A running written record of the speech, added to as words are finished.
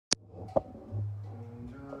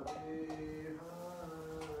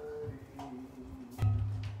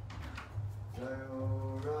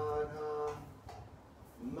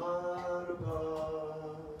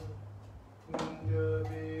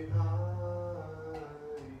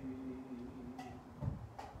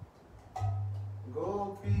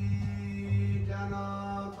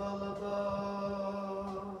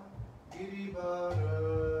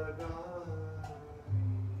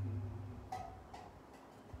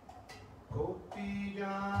Gopi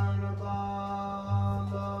Jana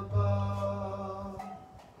Vallabha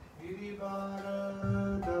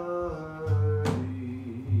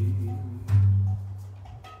Girivaradari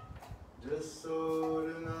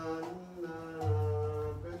Jasodananda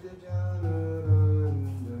Brajajana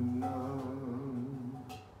Randana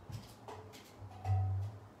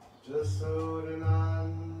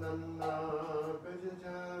Jasodananda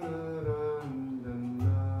Brajajana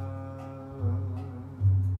Randana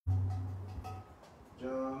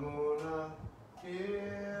Jamuna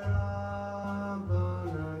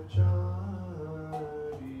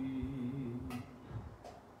Tiravanachari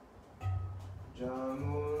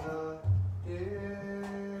Jamuna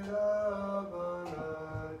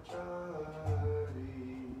Tiravanachari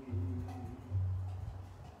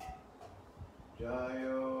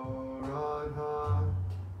Jayo Radha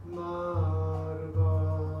Madhava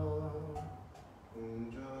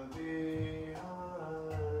Kunja Bihari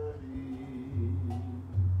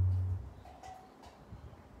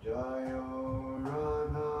Jayo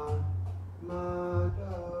Radha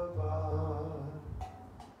Madhava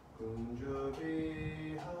Kunja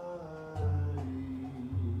Bihari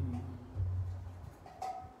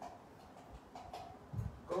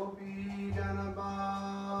Gopi Jana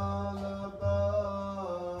Vallabha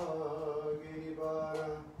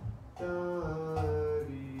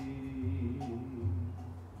Girivaradari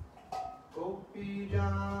Gopi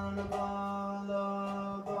Jana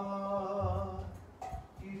Vallabha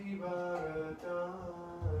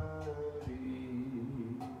Girivaradari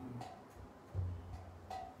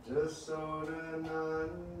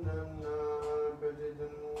Jasodananda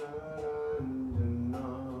Brajajana Randana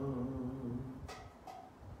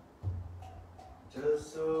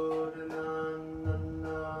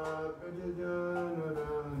Jasodananda Brajajana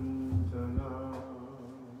Randana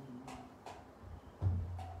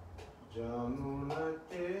Jamuna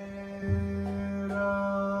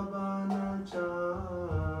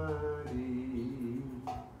Tiravanachari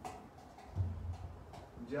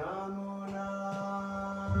Jamuna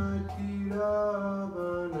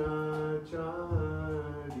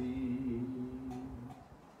Tiravanachari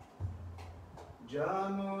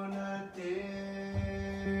Jamuna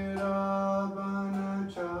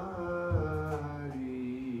Tiravanachari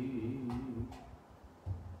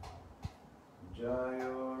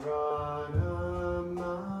Jayo Radha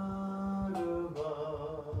Madhava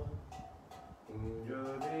Kunja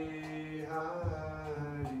Bihari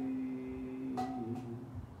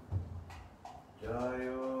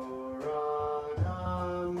Jayo Radha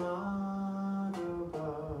Madhava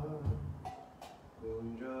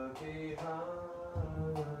Kunja Bihari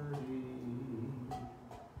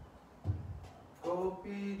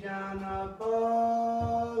Gopi Jana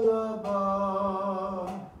Vallabha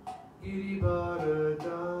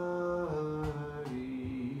Girivaradari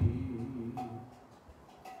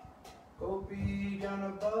Gopi Jana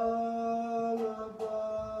Vallabha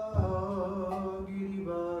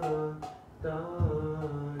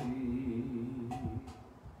Girivaradari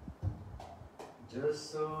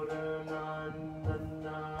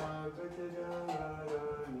Jasodananda Brajajana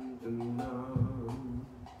Randana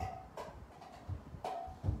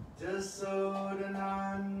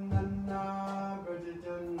Jasodananda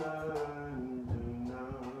Brajajana Randana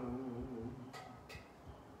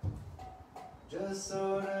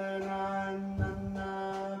Jasodananda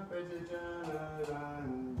Brajajana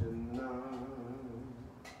Randana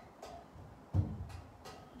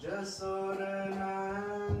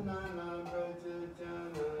Jasodananda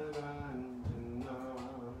Brajajana Randana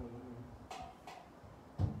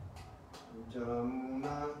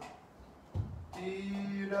Jamuna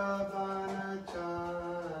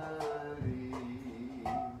Tiravanachari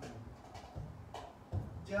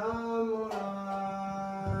Jamuna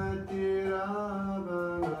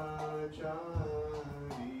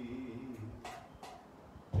Tiravanachari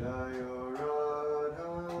Jayo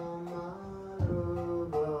Radha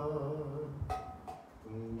Madhava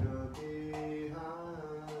Kunja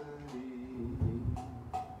Bihari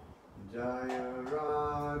Jayo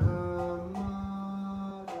Radha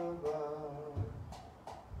Madhava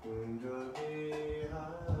Kunja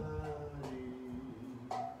Bihari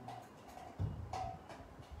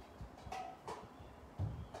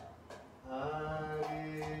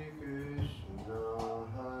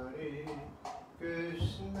Hare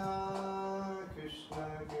Krishna Krishna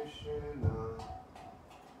Krishna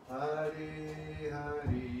Hare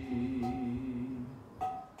Hare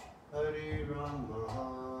Hare Rama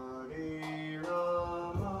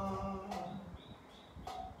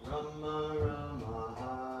Rama Rama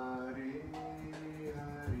Hare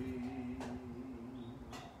Hare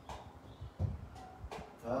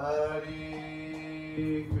Hare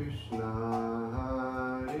Krishna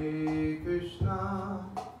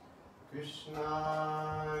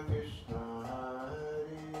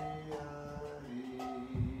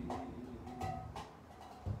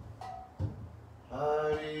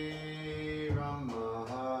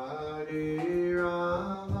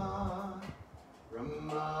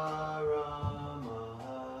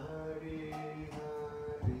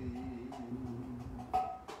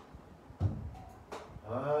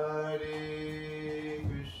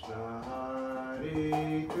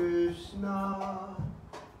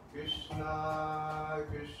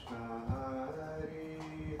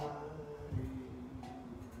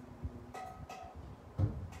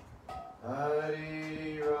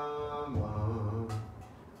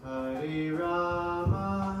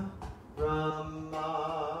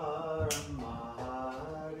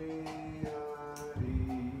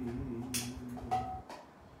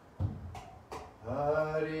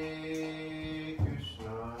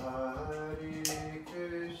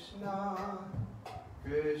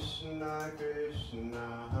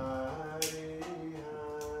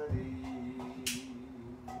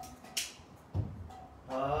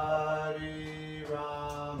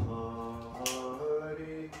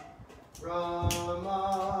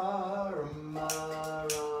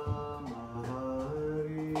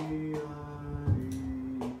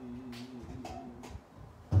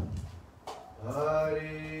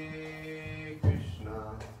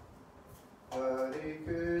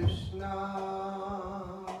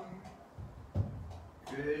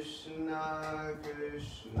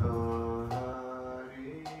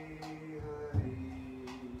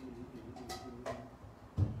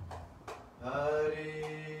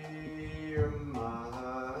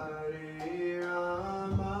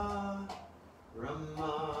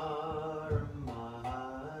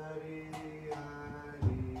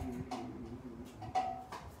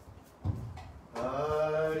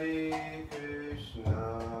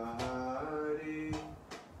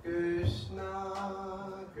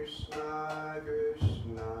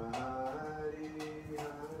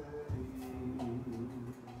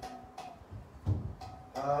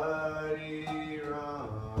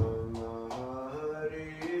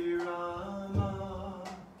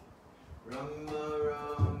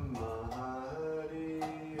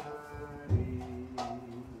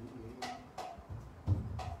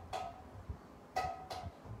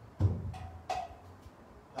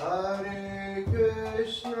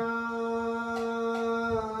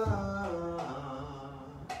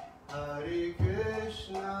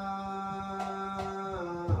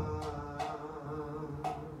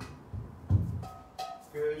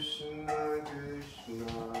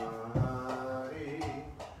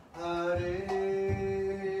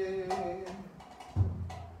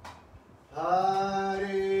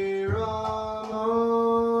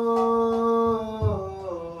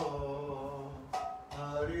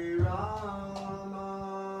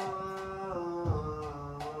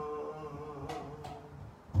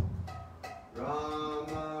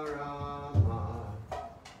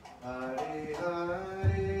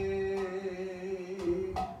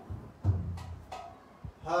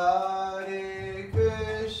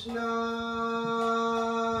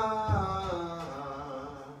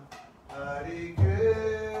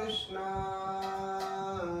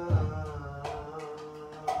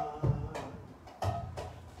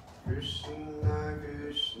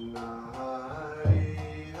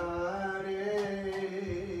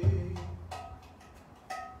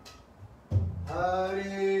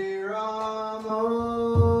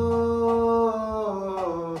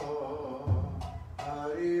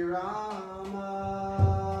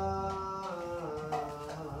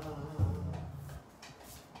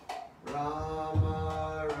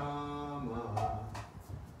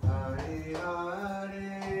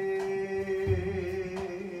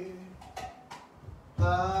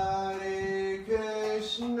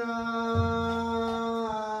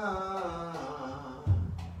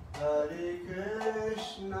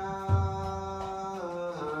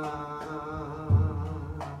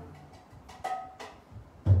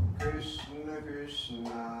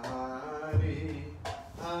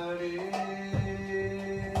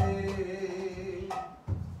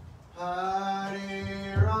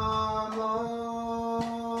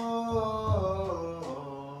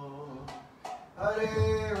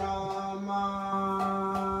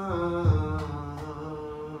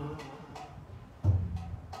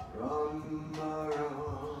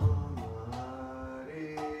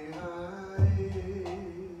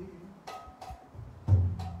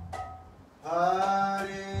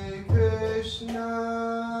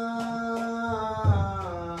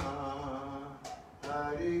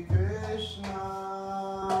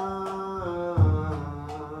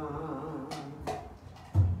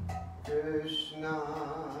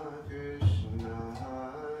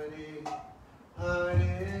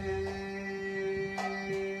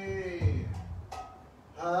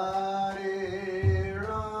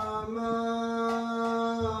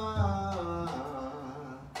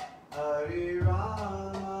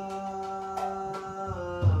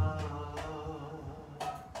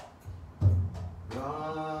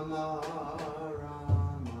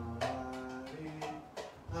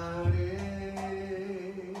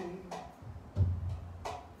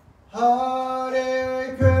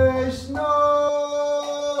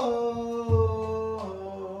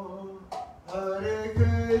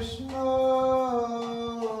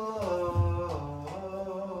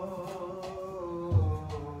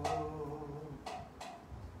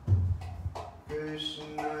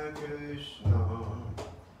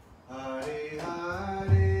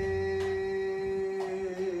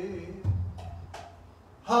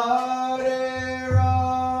Hare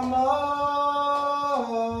Rama,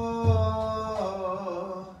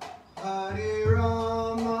 Hare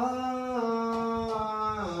Rama,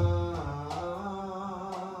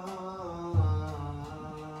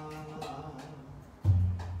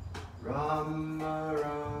 Rama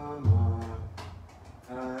Rama,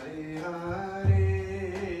 Hare Hare,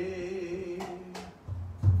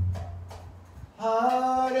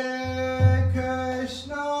 Hare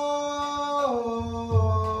Krishna,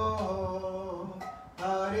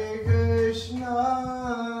 Hare Krishna,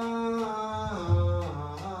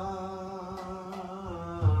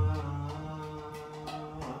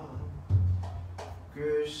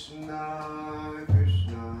 Krishna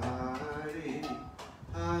Krishna, Hare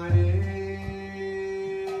Hare,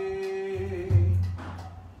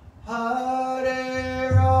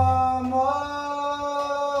 Hare Rama,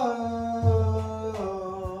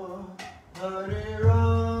 Hare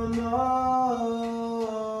Rama,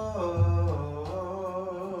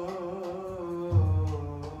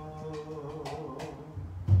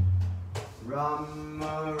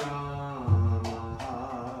 Rama Rama,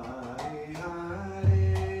 Hare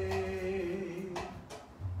Hare,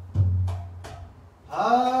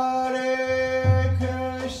 Hare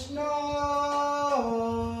Krishna,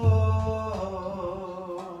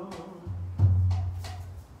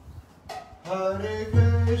 Hare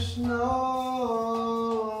Krishna,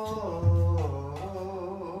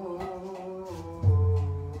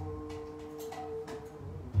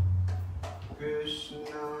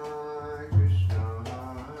 Krishna Krishna,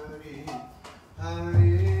 Hare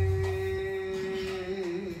Hare,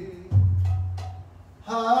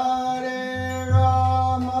 Hare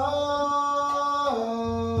Rama,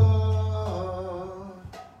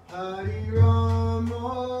 Hare Rama,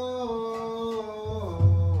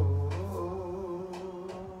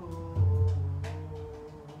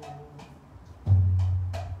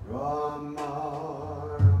 Rama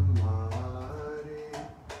Rama, Hare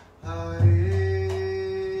Hare,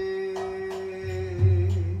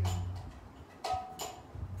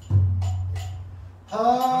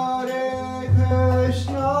 Hare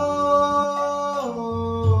Krishna,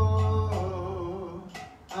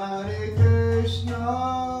 Hare Krishna,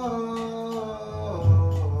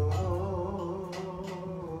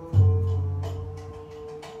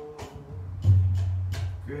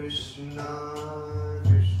 Krishna Krishna,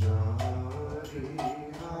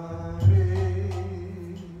 Hare Hare,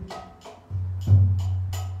 Hare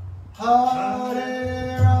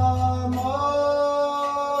Rama,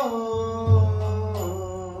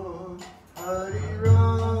 Hare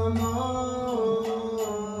Rama,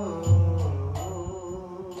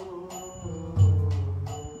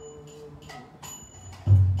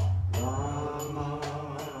 Rama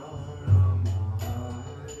Rama,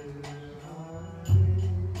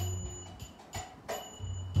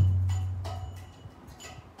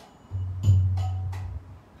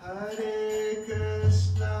 Hare Hare, Hare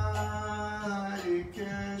Krishna,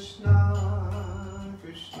 Hare Krishna,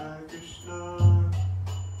 Krishna Krishna,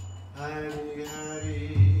 Hare Hare,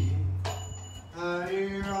 Hare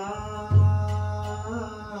Rama,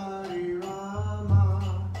 Hare Rama,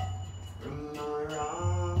 Rama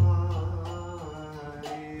Rama,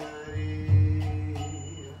 Hare Hare,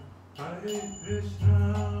 Hare Krishna,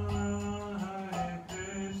 Hare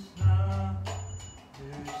Krishna,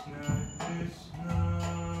 Krishna Krishna,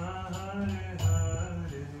 Hare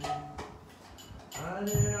Hare,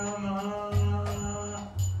 Hare Rama,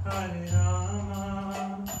 Hare Rama,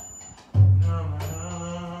 Rama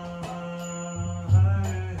Rama,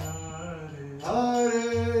 Hare Hare,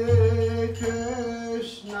 Hare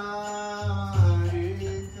Krishna, Hare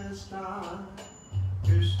Krishna,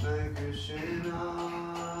 Krishna Krishna,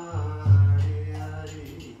 Hare Hare,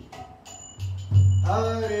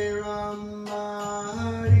 Hare Rama,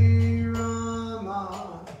 Hare Rama,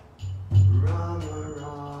 Rama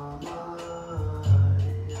Rama,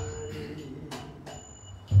 Hare Hare,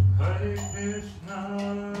 Hare Krishna,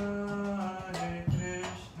 Hare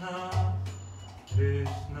Krishna,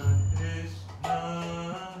 Krishna Krishna,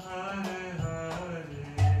 Hare Hare,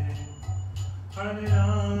 Hare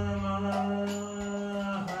Rama,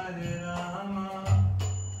 Hare Rama,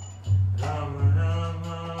 Rama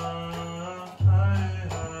Rama, Hare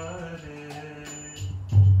Hare,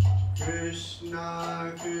 Krishna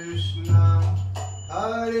Krishna,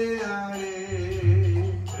 Hare Hare,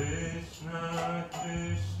 Krishna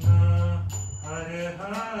Krishna, Hare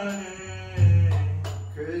Hare,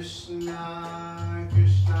 Krishna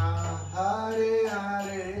Krishna, Hare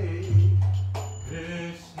Hare,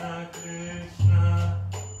 Krishna Krishna,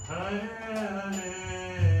 Hare Hare,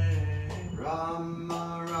 Rama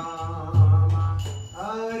Rama,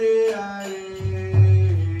 Hare Hare,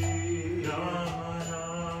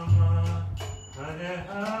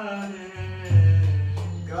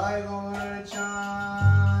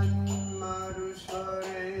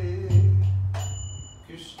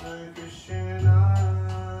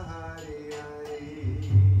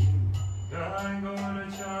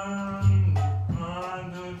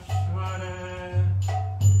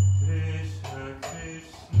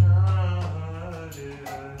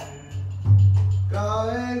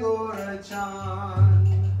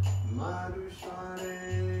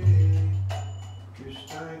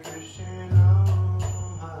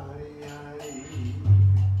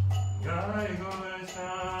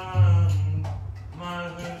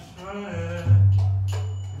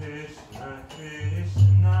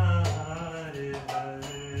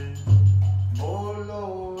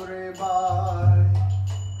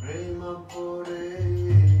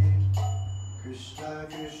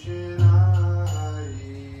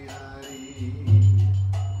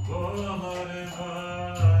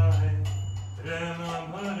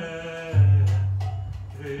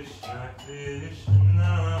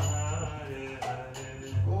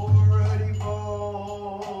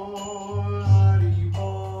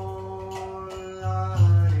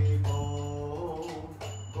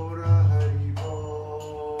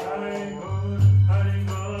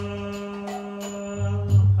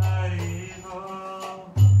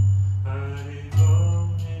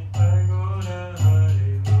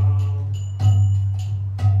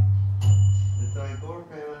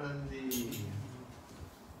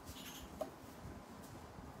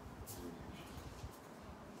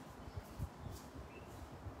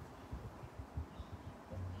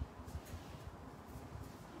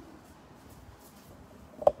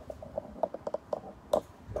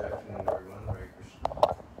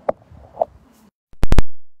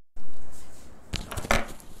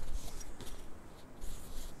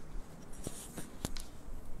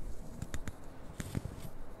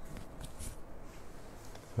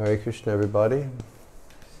 Hare Krishna, everybody.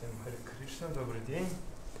 Всем Харе Кришна, добрый день.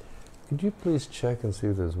 Could you please check and see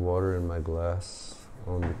if there's water in my glass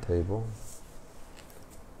on the table?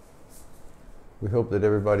 We hope that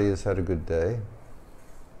everybody has had a good day.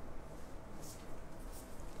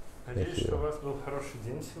 Надеюсь, что у вас был хороший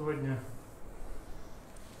день сегодня.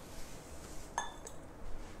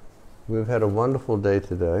 We've had a wonderful day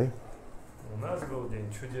today. У нас был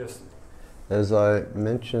день чудесный. As I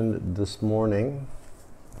mentioned this morning,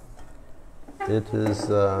 it is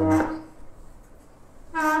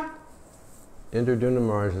Indradumna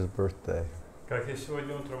Maharaj's birthday. Как я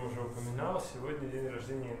сегодня утром уже упоминал, сегодня день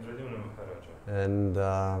рождения Индрадюмна Махараджа.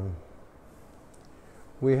 And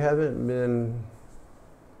we haven't been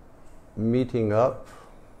meeting up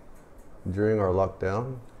during our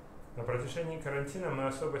lockdown. На протяжении карантина мы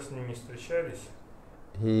особо с ним не встречались.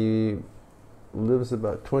 He lives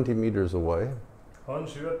about 20 meters away. Он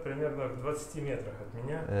живет примерно в 20 метрах от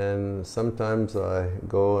меня. And sometimes I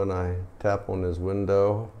go and I tap on his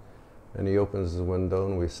window and he opens his window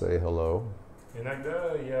and we say hello.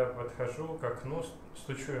 Иногда я подхожу к окну,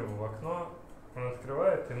 стучу ему в окно, он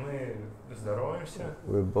открывает, и мы здороваемся.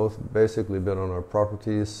 We've both basically been on our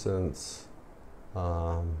properties since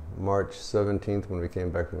March 17th when we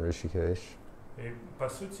came back from Rishikesh. И по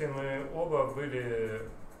сути мы оба были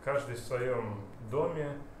каждый в своем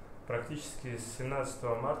доме практически с 17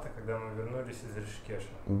 марта, когда мы вернулись из Ришикеша.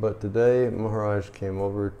 But today Maharaj came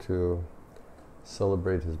over to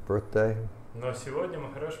celebrate his birthday. Но сегодня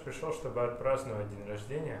Махарадж пришел, чтобы отпраздновать день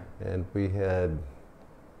рождения. And we had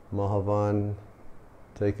Mahavan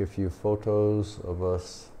take a few photos of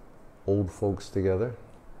us old folks together.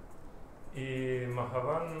 И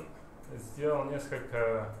Махаван сделал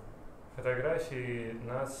несколько фотографий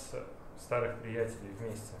нас, старых приятелей,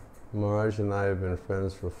 вместе. Maharaj and I have been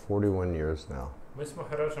friends for 41 years now. Мы с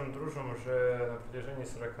Махараджем дружим уже на протяжении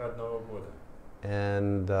 41 года.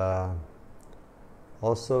 And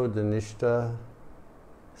also Danishta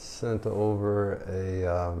sent over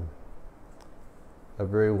a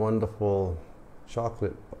very wonderful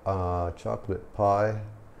chocolate pie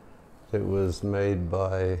that was made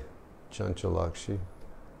by Chanchalakshi.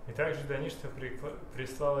 И также Даништа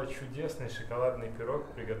прислала чудесный шоколадный пирог,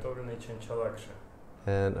 приготовленный Чанчалакши.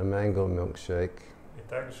 And a mango milkshake. И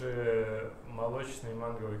также молочный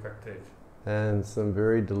манговый коктейль. And some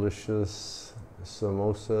very delicious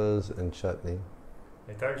samosas and chutney.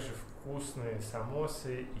 И также вкусные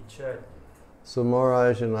самосы и чатни. So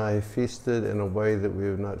Maharaj and I feasted in a way that we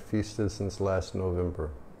have not feasted since last November.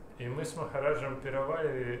 И мы с Махараджем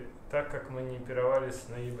пировали так, как мы не пировали с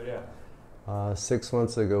ноября. 6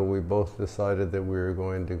 months ago, we both decided that we were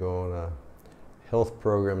going to go on a health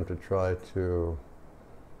program to try to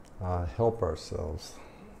help ourselves.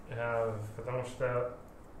 Потому что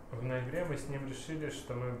в ноябре мы с ним решили,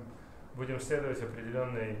 что мы будем следовать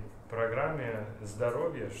определенной программе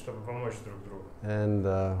здоровья, чтобы помочь друг другу. And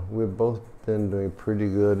we've both been doing pretty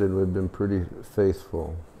good and we've been pretty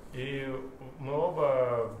faithful. И мы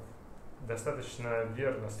оба достаточно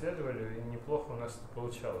верно следовали, и неплохо у нас это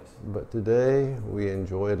получалось. But today we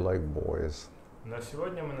enjoyed like boys. Но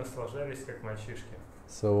сегодня мы наслаждались как мальчишки.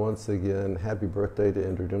 So once again, happy birthday to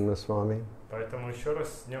Indradumna Swami. Поэтому еще раз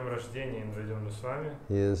с днем рождения Индрадюмна Свами.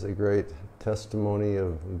 He is a great testimony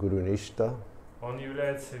of Guru Nishta. Он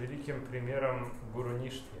является великим примером Гуру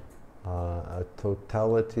Ништи. A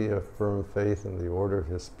totality of firm faith in the order of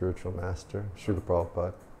his spiritual master, Srila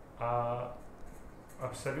Prabhupada.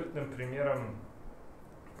 Абсолютным примером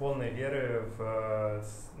полной веры в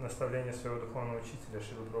наставление своего духовного учителя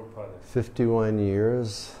Шрилы Прабхупады. 51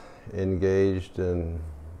 years engaged in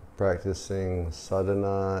practicing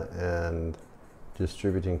sadhana and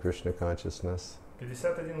distributing Krishna consciousness.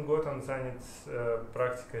 51 год он занят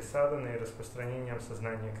практикой садханы и распространением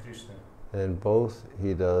сознания Кришны. And both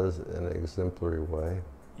he does in an exemplary way.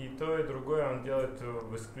 И то, и другое он делает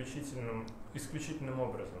в исключительным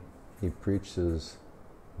образом. He preaches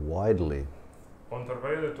widely. Он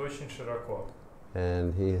проповедует очень широко.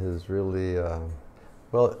 And he has really,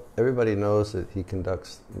 well, everybody knows that he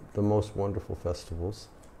conducts the most wonderful festivals.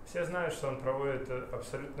 Все знают, что он проводит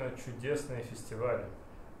абсолютно чудесные фестивали.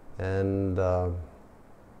 And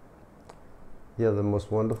the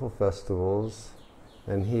most wonderful festivals.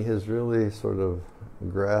 And he has really sort of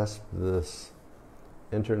grasped this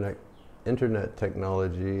internet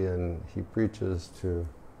technology, and he preaches to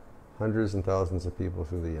hundreds and thousands of people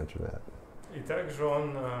through the internet. И также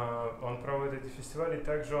он проводит эти фестивали, и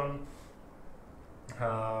также он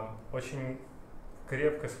очень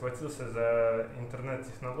крепко схватился за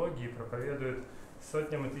интернет-технологии и проповедует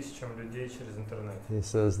сотням и тысячам людей через интернет. He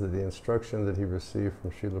says that the instruction that he received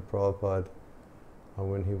from Srila Prabhupada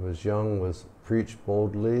when he was young was preach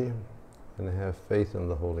boldly and have faith in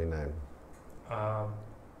the holy name.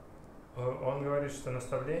 Он говорит, что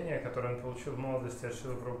наставление, которое он получил в молодости от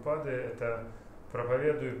Шрилы Прабхупады, это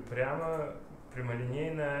проповедуй прямо,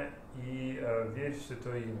 прямолинейно и верь в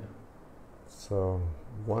Святое Имя. So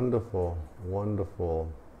wonderful, wonderful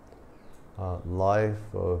life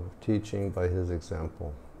of teaching by his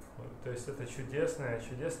example. То есть это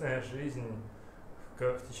чудесная жизнь,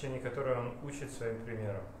 в течение которой он учит своим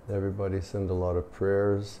примером. Everybody send a lot of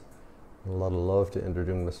prayers, a lot of love to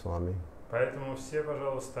Indradumna Swami. Поэтому все,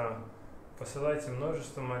 пожалуйста, посылайте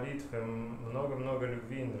множество молитв и много-много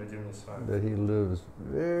любви Индрадюмне Свами. That he lives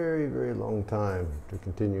very, very long time to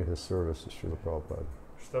continue his service to Srila Prabhupada.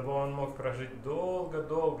 Чтобы он мог прожить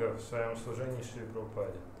долго-долго в своем служении Шри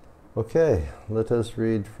Прабхупаде. Okay, let us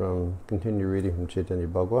continue reading from Chaitanya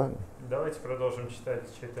Bhagavata. Давайте продолжим читать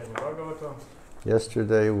Чайтанью Бхагавату.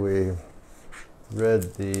 Yesterday we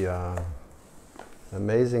read the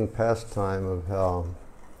amazing pastime of how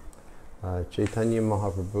Chaitanya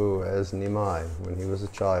Mahaprabhu as Nimai, when he was a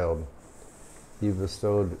child, he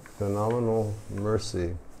bestowed phenomenal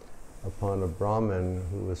mercy upon a Brahmin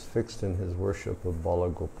who was fixed in his worship of Bala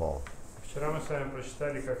Gopal. Вчера мы с вами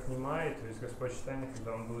прочитали, как Нимай, то есть Господь Чайтанья,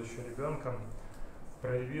 когда он был еще ребенком,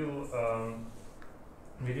 проявил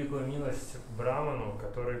великую милость Браману,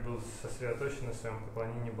 который был сосредоточен на своем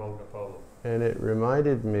поклонении Балгопалу. And it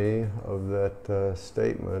reminded me of that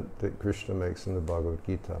statement that Krishna makes in the Bhagavad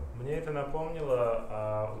Gita. Мне это напомнило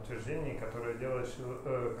о утверждении, которое делает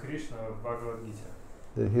Кришна в Бхагавад-гите.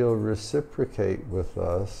 That he'll reciprocate with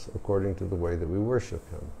us according to the way that we worship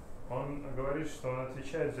him. Он говорит, что он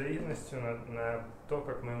отвечает взаимностью на то,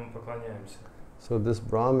 как мы ему поклоняемся. So this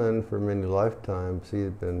Brahmin, for many lifetimes, he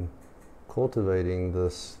had been cultivating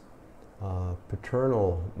this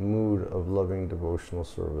paternal mood of loving devotional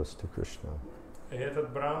service to Krishna. И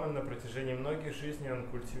этот Браман на протяжении многих жизней он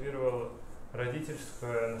культивировал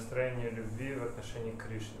родительское настроение любви в отношении к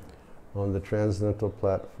Кришне. On the transcendental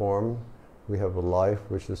platform, we have a life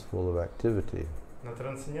which is full of activity. На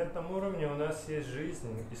трансцендентном уровне у нас есть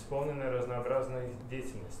жизнь, исполненная разнообразной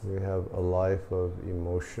деятельностью. We have a life of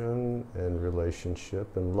emotion and relationship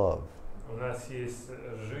and love. У нас есть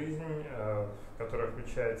жизнь, которая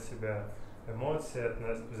включает в себя эмоции,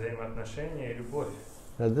 взаимоотношения и любовь.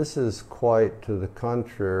 Now this is quite to the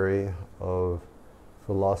contrary of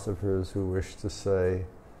philosophers who wish to say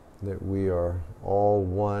that we are all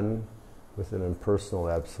one with an impersonal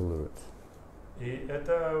absolute. И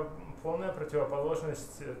это полная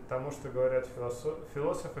противоположность тому, что говорят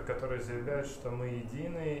философы, которые заявляют, что мы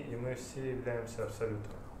едины и мы все являемся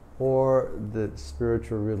абсолютом. Or that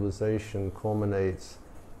spiritual realization culminates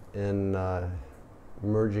in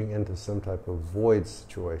merging into some type of void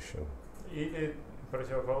situation. Или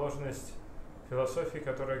противоположность философии,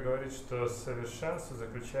 которая говорит, что совершенство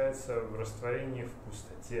заключается в растворении в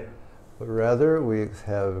пустоте. But rather we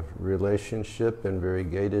have relationship and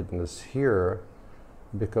variegatedness here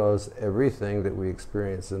because everything that we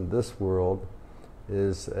experience in this world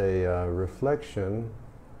is a reflection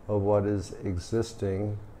of what is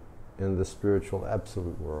existing in the spiritual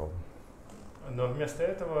absolute world. Но вместо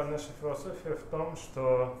этого наша философия в том,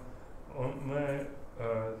 что мы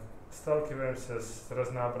сталкиваемся с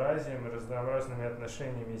разнообразием и разнообразными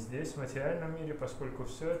отношениями здесь, в материальном мире, поскольку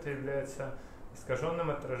все это является искаженным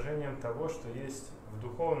отражением того, что есть в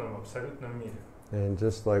духовном, абсолютном мире. And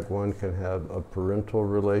just like one can have a parental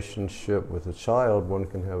relationship with a child, one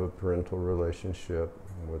can have a parental relationship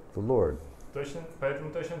with the Lord.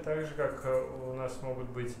 Поэтому точно так же, как у нас могут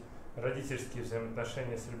быть родительские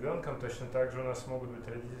взаимоотношения с ребенком, точно так же у нас могут быть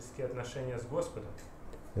родительские отношения с Господом.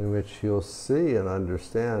 In which he'll see and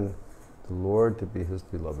understand the Lord to be his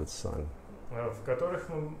beloved Son. В которых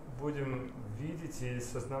мы будем видеть и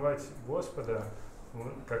сознавать Господа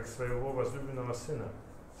как своего возлюбленного Сына.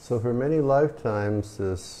 So for many lifetimes,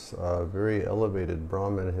 this very elevated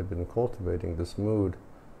Brahmin had been cultivating this mood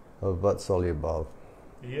of Vatsalya Bhav.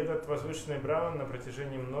 И этот возвышенный Браман на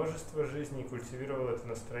протяжении множества жизней культивировал это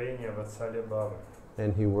настроение Ватсалья Бхавы.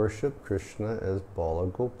 And he worshipped Krishna as Bala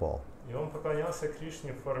Gopal, И он поклонялся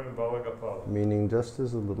Кришне в форме Бала Гопала. meaning just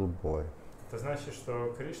as a little boy. Это значит,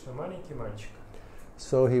 что Кришна маленький мальчик.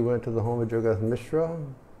 So he went to the home of Jagat Mishra,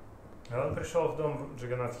 И он пришел в дом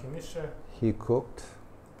Джаганатхи Мишры, he cooked,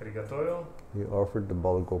 приготовил, he offered to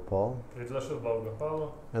Bala Gopal, предложил Балу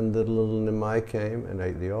Гопалу. and the little Nimai came and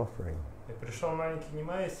ate the offering. И пришел маленький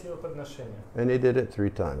Нимай и съел подношение. And he did it 3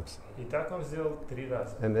 times. И так он сделал 3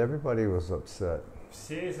 раза. And everybody was upset.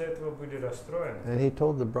 Все из-за этого были расстроены. And he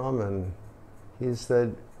told the Brahmin, he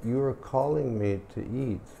said, "You are calling me to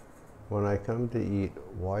eat. When I come to eat,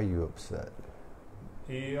 why are you upset?"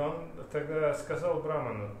 И он тогда сказал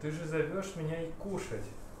Браману: ты же зовешь меня и кушать.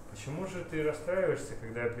 Почему же ты расстраиваешься,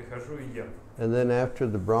 когда я прихожу и ем? And then after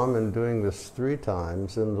the Brahmin doing this 3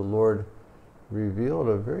 times, then the Lord revealed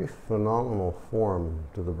a very phenomenal form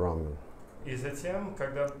to the Brahmin. И затем,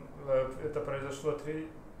 когда это произошло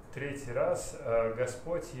третий раз,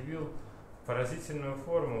 Господь явил поразительную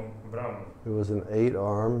форму Браману. It was an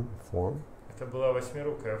 8-arm form. Это была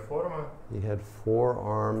восьмирукая форма. He had 4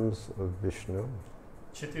 arms of Vishnu.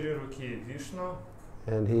 4 руки Вишну.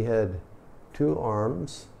 And he had 2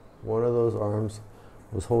 arms. One of those arms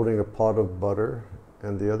was holding a pot of butter,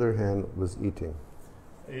 and the other hand was eating.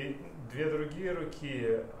 И 2 другие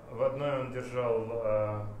руки, в одной он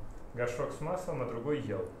держал горшок с маслом, а другой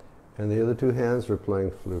ел. And the other 2 hands were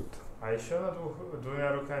playing flute. А еще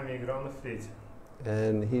двумя руками играл на флейте.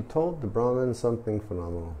 And he told the Brahmin something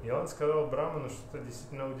phenomenal. И он сказал Браману что-то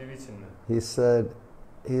действительно удивительное. He said,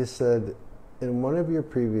 in one of your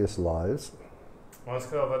previous lives, Он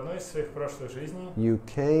сказал: в одной из своих прошлых жизней you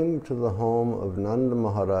came to the home of Nanda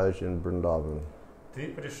Maharaj in Vrindavan,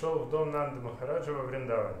 ты пришел в дом Нанды Махараджа во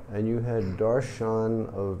Вриндаване. and you had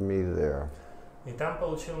darshan of me there. И там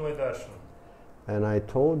получил мой даршан. And I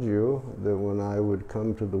told you that when I would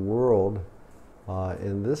come to the world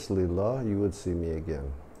in this lila, you would see me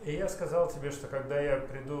again. И я сказал тебе, что когда я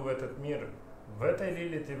приду в этот мир, в этой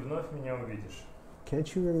лиле ты вновь меня увидишь.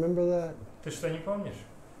 Can't you remember that? Ты что, не помнишь?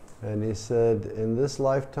 And he said, in this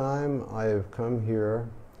lifetime, I have come here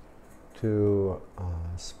to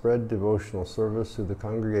spread devotional service through the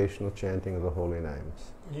congregational chanting of the holy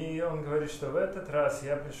names. И он говорит, что в этот раз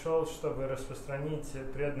я пришел, чтобы распространить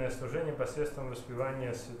преданное служение посредством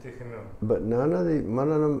воспевания святых имен. But none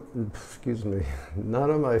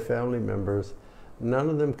of my family members, none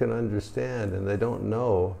of them can understand, and they don't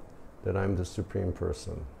know that I'm the Supreme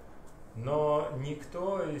Person. Но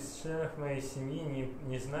никто из членов моей семьи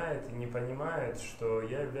не знает и не понимает, что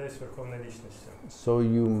я являюсь верховной личностью. So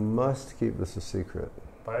you must keep this a secret.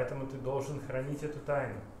 Поэтому ты должен хранить эту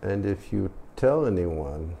тайну. And if you tell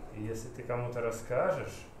anyone, И если ты кому-то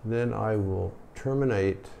расскажешь, then I will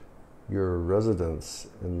terminate your residence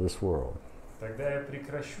in this world. тогда я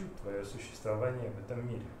прекращу твое существование в этом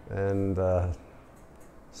мире. And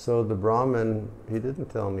so the Brahmin, he didn't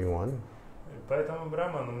tell anyone. Поэтому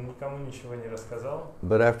Браман, он никому ничего не рассказал.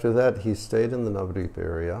 But after that, he stayed in the Navadvip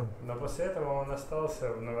area. Но после этого он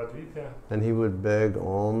остался в Навадвипе. And he would beg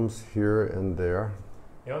alms here and there.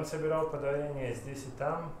 И он собирал подаяние здесь и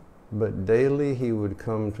там. But daily he would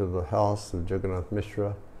come to the house of Jagannath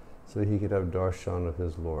Mishra so he could have darshan of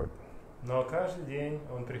his Lord. Но каждый день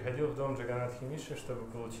он приходил в дом Джаганнатхи Мишры, чтобы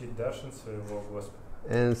получить даршан своего Господа.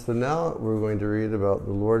 And so now we're going to read about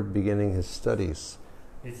the Lord beginning his studies.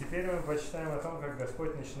 И теперь мы почитаем о том, как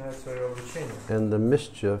Господь начинает свое обучение. And the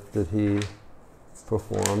mischief that he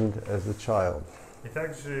performed as a child. И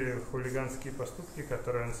также хулиганские поступки,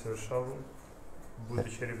 которые он совершал,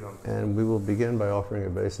 будучи ребенком. And we will begin by offering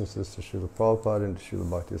obeisances to Srila Prabhupada and to Srila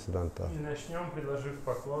Bhaktisiddhanta. И начнем, предложив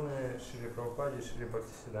поклоны Шри Прабхупаде и Шри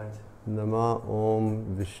Бхактисиддханте. Nama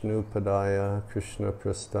Om Vishnu Padaya Krishna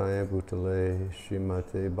Prastaya Bhutale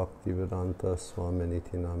Srimate Bhaktivedanta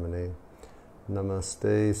Swaminiti Namane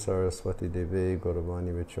Namaste Saraswati Deve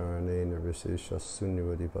Gauravani Vicharane Nirvisesha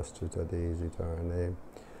Sunyavadi Pastutade Zitarane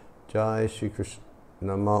Jai Shri Krishna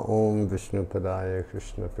Nama Om Vishnu Padaya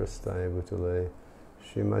Krishna Prastaya Bhutale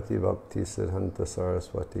Srimati Bhakti Siddhanta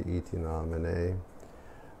Saraswati Iti Namane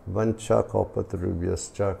Vancha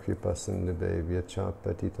Kalpatarubhyascha Kripa Sindhubhevyacha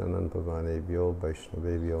Patitanam Pavanebhyo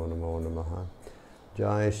Vaishnavebhyo Namo Namaha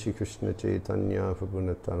Jai Shri Krishna Chaitanya Prabhu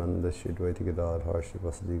Nityananda Shri Dvaita Gadadhar Shri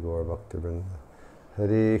Vasadi Gaur Bhaktivinoda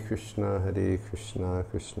Hare Krishna Krishna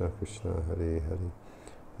Krishna Hare Hare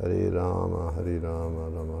Hare Rama Rama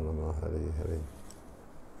Rama Hare Hare.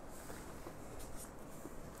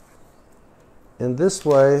 In this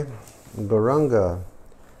way, Gauranga,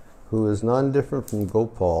 who is non-different from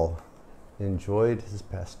Gopal, enjoyed his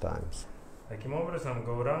pastimes. Таким образом,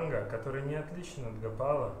 Гауранга, который не отличен от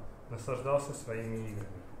Гопала, наслаждался своими играми.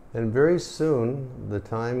 And very soon, the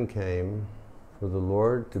time came for the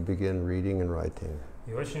Lord to begin reading and writing.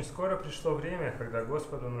 И очень скоро пришло время, когда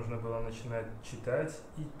Господу нужно было начинать читать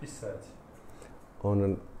и писать. On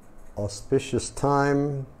an auspicious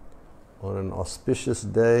time, on an auspicious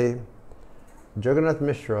day, Jagannath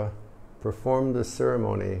Mishra performed the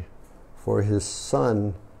ceremony for his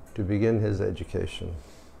son to begin his education.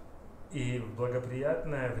 И в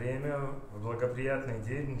благоприятное время, в благоприятный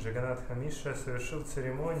день Джаганнатха Мишра совершил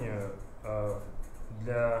церемонию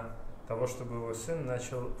для того, чтобы его сын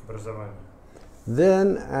начал образование.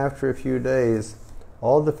 Then, after a few days,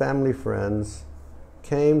 all the family friends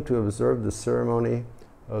came to observe the ceremony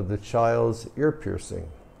of the child's ear piercing.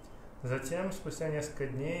 Затем, спустя несколько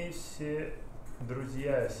дней, все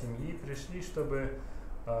друзья семьи пришли, чтобы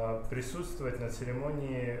присутствовать на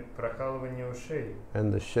церемонии прокалывания ушей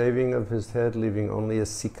And the shaving of his head, leaving only a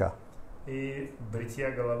sika. и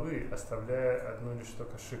бритья головы, оставляя одну лишь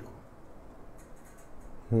только шику.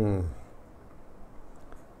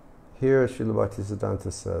 Here Srila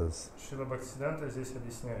Bhaktisiddhanta says, Шрила Бхактисиддханта здесь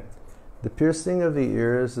объясняет. the piercing of the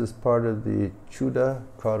ears is part of the Chuda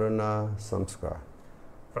Karana Samskar.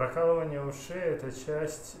 Прокалывание ушей – это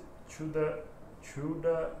часть чуда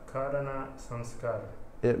карана санскара.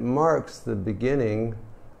 It marks the beginning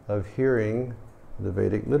of hearing the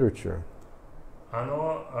Vedic literature.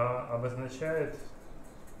 Оно обозначает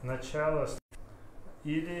начало,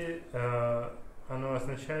 или оно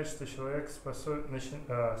означает, что человек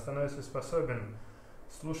становится способен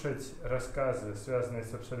слушать рассказы, связанные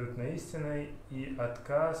с абсолютной истиной, и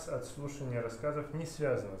отказ от слушания рассказов, не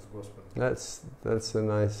связанных с Господом. That's a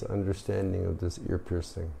nice understanding of this ear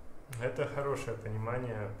piercing. Это хорошее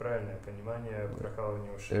понимание, правильное понимание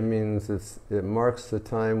прокалывания ушей. It means it marks the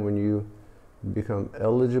time when you become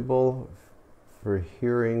eligible for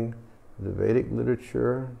hearing the Vedic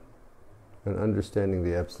literature and understanding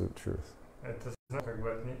the absolute truth. Это,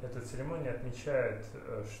 эта церемония отмечает,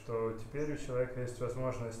 что теперь у человека есть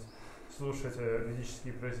возможность слушать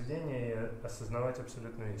ведические произведения и осознавать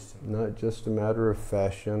абсолютную истину. Not just a matter of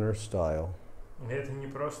fashion or style. И это не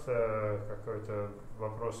просто какой-то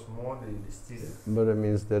вопрос моды или стиля. But it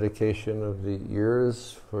means dedication of the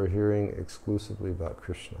ears for hearing exclusively about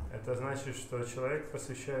Krishna. Это значит, что человек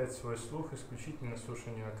посвящает свой слух исключительно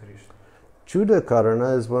слушанию о Кришне. Chuda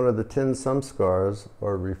Karana is one of the 10 samskars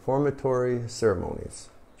or reformatory ceremonies.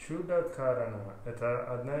 Чуда Карана – это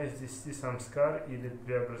одна из 10 самскар или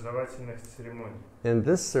преобразовательных церемоний. In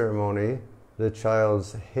this ceremony, the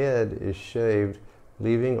child's head is shaved,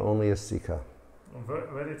 leaving only a sika.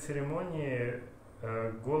 В этой церемонии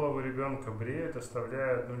голову ребенка бреют,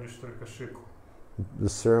 оставляя одну лишь только шику. The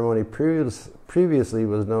ceremony previously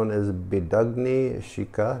was known as Bidagni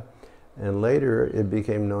Shika, and later it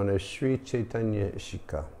became known as Sri Chaitanya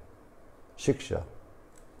Shiksha.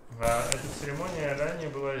 Эта церемония ранее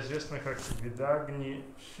была известна как Видагни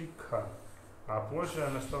Шикха, а позже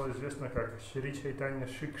она стала известна как Шри Чайтанья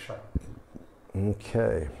Шикша.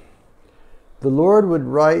 Okay. The Lord would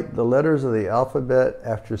write the letters of the alphabet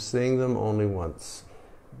after seeing them only once.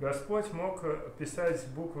 Господь мог писать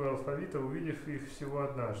буквы алфавита, увидев их всего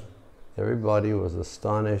однажды. Everybody was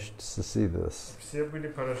astonished to see this. Все были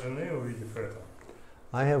поражены, увидев это.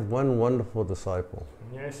 I have one wonderful disciple.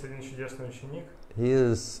 У меня есть один чудесный ученик. He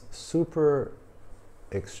is super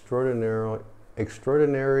extraordinary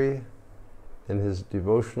in his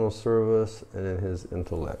devotional service and in his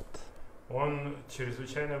intellect. Он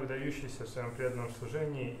чрезвычайно выдающийся в своем преданном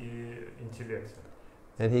служении и интеллекте.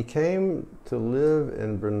 And he came to live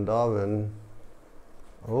in Vrindavan.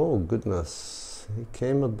 Oh goodness. He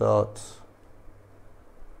came about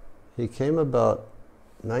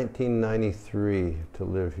 1993 to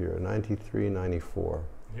live here, 93-94.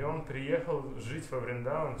 И он приехал жить во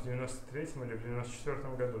Вриндаван в 93-м или в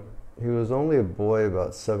 94-м году. He was only a boy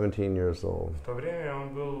about 17 years old. В то время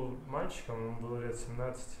он был мальчиком, ему было лет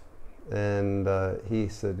 17. And he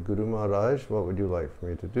said, Guru Maharaj, what would you like for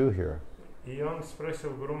me to do here? И он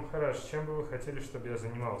спросил: Гуру Махарадж, чем бы вы хотели, чтобы я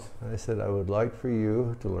занимался? I said, I would like for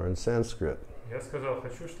you to learn Sanskrit. Я сказал: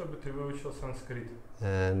 хочу, чтобы ты выучил санскрит.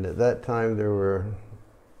 And at that time there were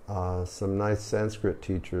some nice Sanskrit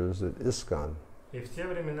teachers at ISKCON. И в те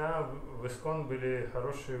времена в Искон были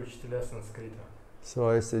хорошие учителя санскрита. So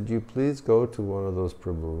I said, you please go to one of those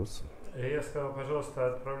prabhus. И я сказал: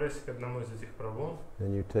 пожалуйста, отправляйся к одному из этих прабху.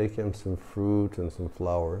 And you take him some fruit and some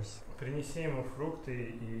flowers. Принеси ему фрукты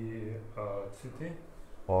и цветы.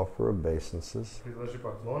 Offer obeisances. Предложи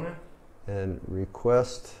поклоны. And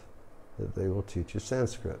request that they will teach you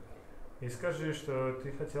Sanskrit. И скажи, что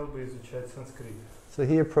ты хотел бы изучать санскрит. So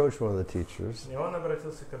he approached one of the teachers. И он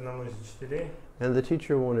обратился к одному из учителей. And the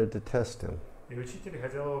teacher wanted to test him. И учитель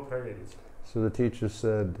хотел его проверить. So the teacher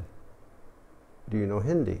said, do you know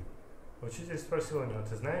Hindi? Учитель спросил у него: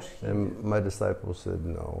 ты знаешь хинди? And my disciple said,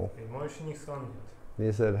 no. И мой ученик сказал: нет. And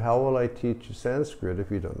he said, how will I teach you Sanskrit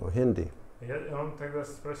if you don't know Hindi? И он тогда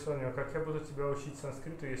спросил у него: как я буду тебя учить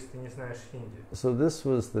санскриту, если ты не знаешь хинди? So this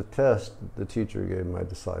was the test the teacher gave my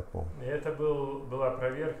disciple. И это была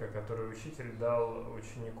проверка, которую учитель дал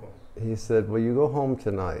ученику. He said, well, you go home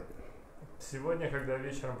tonight. сегодня, когда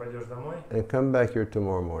вечером пойдешь домой, and come back here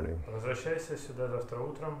tomorrow morning. возвращайся сюда завтра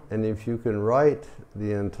утром. And if you can write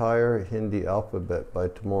the entire Hindi alphabet by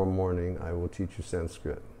tomorrow morning, I will teach you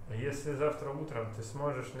Sanskrit. Если завтра утром ты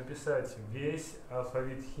сможешь написать весь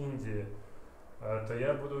алфавит хинди, то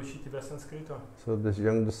я буду учить тебя санскриту. So this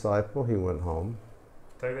young disciple, he went home,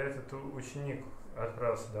 Тогда этот ученик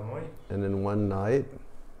отправился домой, and in one night,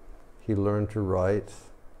 he learned to write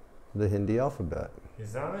the Hindi alphabet. и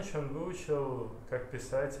за ночь он выучил, как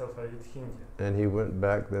писать алфавит хинди. And he went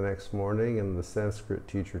back the next morning, and the Sanskrit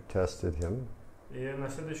teacher tested him, И на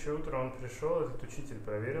следующее утро он пришел, этот учитель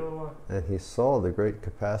проверил его, and he saw the great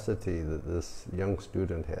capacity that this young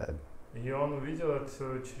student had. и он увидел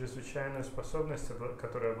эту чрезвычайную способность,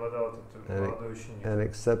 которой обладал этот молодой ученик. And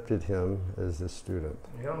accepted him as his student.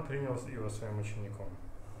 И он принял его своим учеником.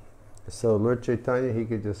 So Lord Chaitanya, he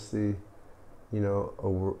could just see,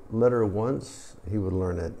 a letter once, he would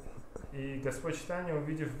learn it. И Господь Чайтанья,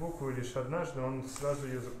 увидев букву лишь однажды, он сразу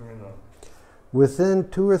ее запоминал. Within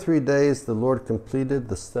 2 or 3 days, the Lord completed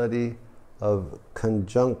the study of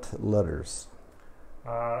conjunct letters.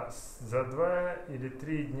 А за 2 или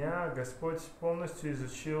 3 дня Господь полностью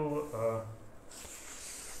изучил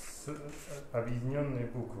объединенные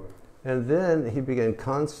буквы. And then he began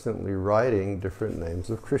constantly writing different names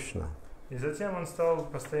of Krishna. И затем он стал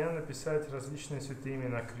постоянно писать различные святые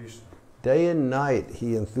имена Кришны. Day and night,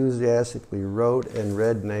 he enthusiastically wrote and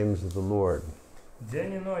read names of the Lord.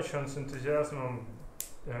 День и ночь он с энтузиазмом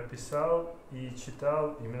писал и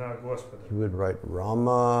читал имена Господа. He would write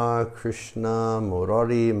Rama, Krishna,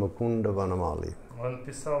 Murari, Mukunda, Vanamali. Он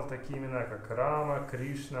писал такие имена, как Рама,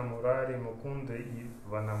 Кришна, Мурари, Мукунда и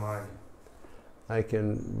Ванамали. I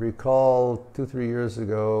can recall 2-3 years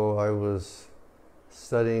ago, I was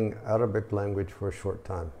studying Arabic language for a short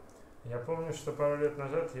time. Я помню, что пару лет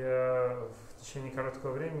назад я в течение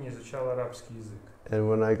короткого времени изучал арабский язык. And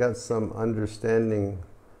when I got some understanding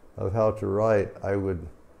of how to write, I would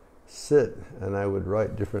sit and I would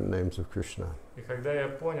write different names of Krishna. И когда я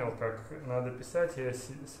понял, как надо писать, я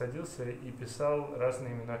садился и писал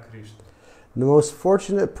разные имена Кришны. The most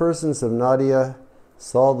fortunate persons of Nadia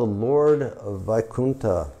saw the Lord of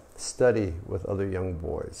Vaikuntha study with other young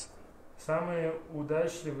boys. Самые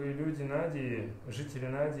удачливые люди Надии, жители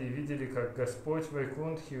Надии, видели, как Господь в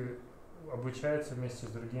Вайкунтхе обучается вместе с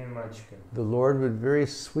другими мальчиками. The Lord would very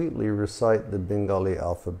sweetly recite the Bengali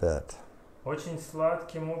alphabet. Очень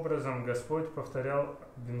сладким образом Господь повторял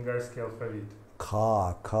бенгальский алфавит.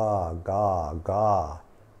 Ka, ka, ga, ga.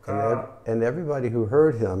 Ka, And everybody who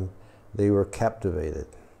heard him, they were captivated.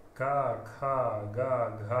 ка, ха,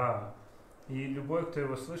 га, га. И любой, кто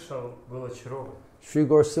его слышал, был очарован. Sri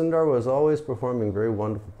Gaur Sundar was always performing very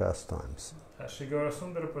wonderful pastimes. А Шри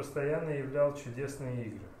Гаурасундар постоянно являл чудесные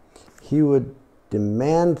игры. He would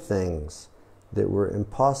demand things that were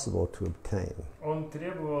impossible to obtain. Он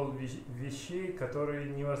требовал вещей,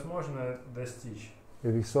 которые невозможно достичь.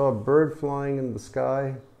 If he saw a bird flying in the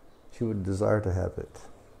sky, he would desire to have it.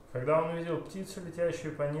 Когда он увидел птицу,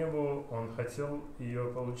 летящую по небу, он хотел ее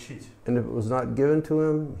получить. And if it was not given to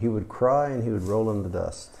him, he would cry and he would roll in the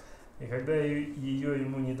dust. И когда ее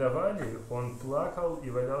ему не давали, он плакал и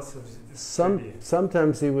валялся в скорби.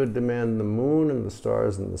 Sometimes he would demand the moon and the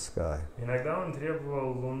stars in the sky. Иногда он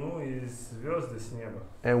требовал луну и звезды с неба.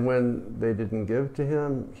 And when they didn't give to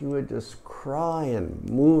him, he would just cry and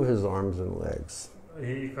move his arms and legs.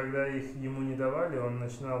 И когда их ему не давали, он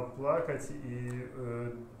начинал плакать и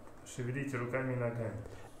шевелить руками и ногами.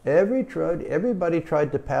 Everybody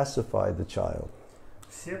tried to pacify the child.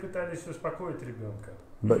 Все пытались успокоить ребенка.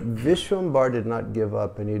 But Vishwambar did not give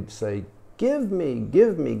up, and he'd say, "Give me,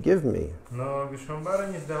 give me, give me." Но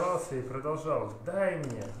Вишвамбара не сдавался и продолжал: дай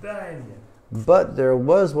мне, дай мне. But there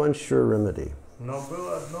was one sure remedy. Но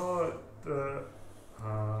было одно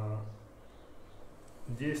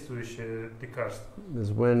действующее лекарство.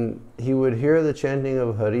 Is when he would hear the chanting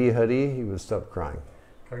of Hari Hari, he would stop crying.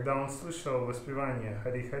 Когда он слышал воспевание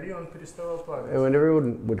Хари Хари, он переставал плакать. And when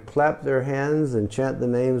everyone would clap their hands and chant the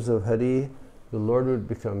names of Hari, the Lord would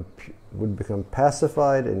become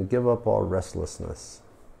pacified and give up all restlessness.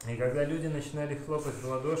 И когда люди начинали хлопать в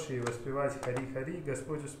ладоши и воспевать Хари Хари,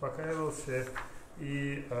 Господь успокаивался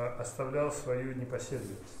и оставлял свою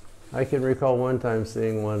непоседливость. I can recall one time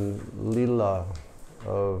seeing one lila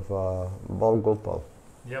of Balgopal.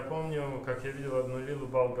 Я помню, как я видел одну лилу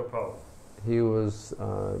Балгопал. He was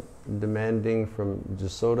demanding from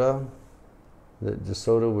Jasoda that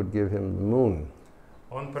Jasoda would give him the moon.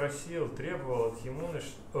 Он просил, требовал от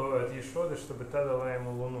Ешоды, чтобы та дала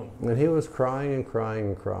ему луну. And he was crying and crying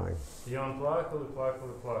and crying. И он плакал и плакал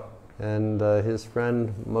и плакал. And his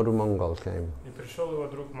friend Madhumangal came. И пришел его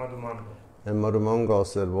друг Мадхумангал. And Madhumangal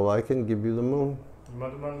said, well, I can give you the moon.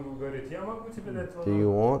 Мадхумангал говорит, я могу тебе дать Do you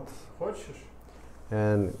луну. want? Хочешь?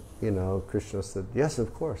 And, Krishna said, yes,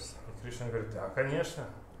 of course. И Кришна говорит, да, конечно.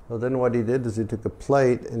 Well, then what he did is he took a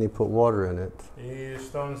plate and he put water in it. И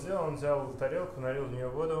что он сделал? Он взял тарелку, налил в нее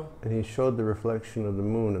воду. And he showed the reflection of the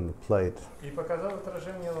moon in the plate. И показал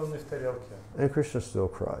отражение луны в тарелке. And Krishna still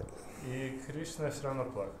cried. И Кришна все равно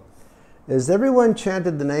плакал. As everyone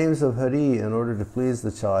chanted the names of Hari in order to please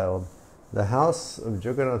the child, the house of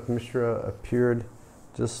Jagannath Mishra appeared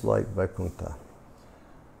just like Vaikuntha.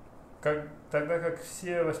 Тогда как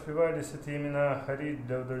все воспевали эти имена Хари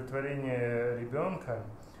для удовлетворения ребенка,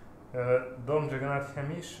 дом Джаганатха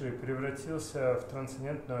Мишры превратился в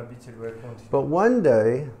трансцендентную обитель Вайкунтхи. But one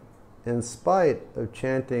day, in spite of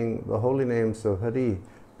chanting the holy names of Hari,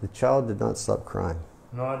 the child did not stop crying.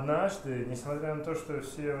 Но однажды, несмотря на то, что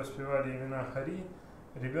все воспевали имена Хари,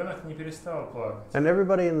 ребенок не перестал плакать. And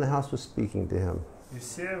everybody in the house was speaking to him. И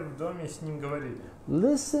все в доме с ним говорили.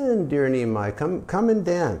 Listen, dear Nimai, come and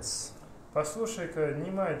dance. Послушай-ка,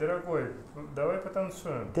 Нимай, дорогой, давай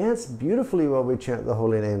потанцуем. Dance beautifully while we chant the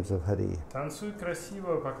holy names of Hari. Танцуй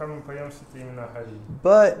красиво, пока мы поем эти имена Хари.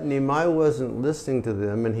 But Nimai wasn't listening to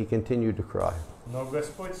them and he continued to cry. Но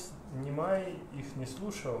Господь Нимай их не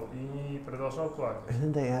слушал и продолжал плакать. And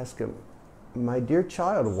then they asked him, my dear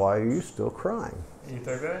child, why are you still crying? И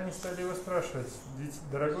тогда они стали его спрашивать,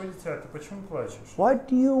 дорогой дитя, ты почему плачешь? What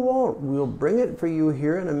do you want? We'll bring it for you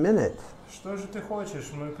here in a minute. Что же ты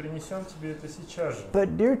хочешь? Мы принесем тебе это сейчас же.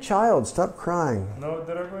 But dear child, stop crying. Но,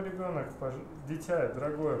 дорогой ребенок, дитя,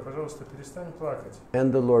 дорогое, пожалуйста, перестань плакать.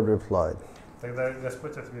 And the Lord replied, Тогда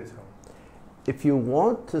Господь ответил, if you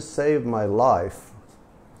want to save my life,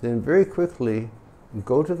 then very quickly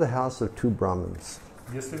go to the house of two Brahmins.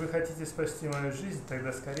 если вы хотите спасти мою жизнь,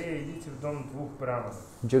 тогда скорее идите в дом двух браманов.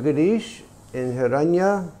 Jagadish and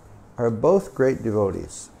Hiranya are both great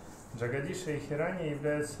devotees. Джагадиша и Хирани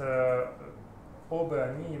являются, оба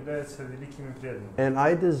они являются великими преданными. And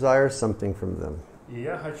I desire something from them. И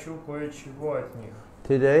я хочу кое-чего от них.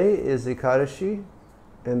 Today is Ekadashi,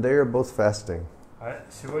 and they are both fasting. А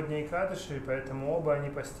сегодня Икадыши, поэтому оба они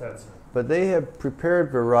постятся. But they have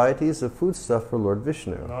prepared varieties of foodstuff for Lord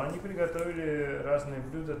Vishnu. Но они приготовили разные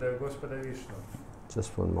блюда для Господа Вишну.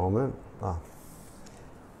 Just one moment.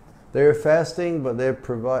 They are fasting, but they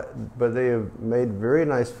have made very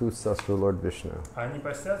nice foodstuffs for Lord Vishnu. Они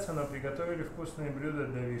постятся, но приготовили вкусные блюда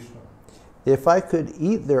для Вишну. If I could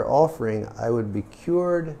eat their offering, I would be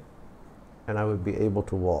cured and I would be able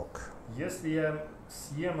to walk. Если я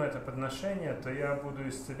съем это подношение, то я буду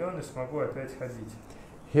исцелен и смогу опять ходить.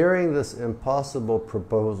 Hearing this impossible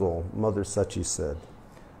proposal, Mother Sachi said.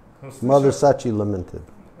 Mother Sachi lamented.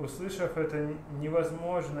 Услышав это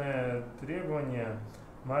невозможное требование,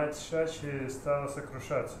 мать Шачи стала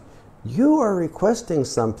сокрушаться. You are requesting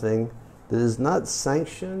something that is not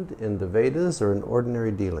sanctioned in the Vedas or in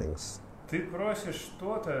ordinary dealings. Ты просишь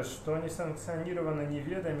что-то, что не санкционировано ни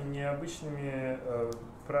ведами, ни обычными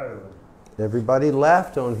правилами. Everybody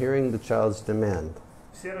laughed on hearing the child's demand.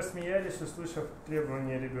 Все рассмеялись, услышав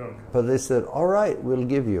требования ребенка. But they said, all right, we'll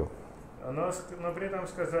give you. Но при этом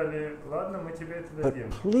сказали, ладно, мы тебе это But дадим.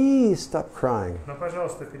 please stop crying. Но,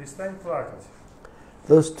 пожалуйста, перестань плакать.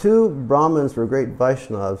 Those two Brahmins were great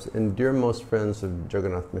Vaishnavas and dearmost friends of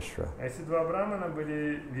Jagannath Mishra. Эти два брамана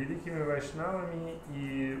были великими вайшнавами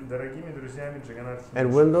и дорогими друзьями Джаганатхи And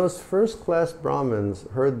Мишры. when those first-class Brahmins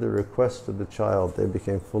heard the request of the child, they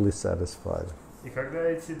became fully satisfied. И когда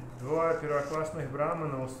эти два первоклассных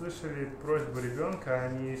брамана услышали просьбу ребенка,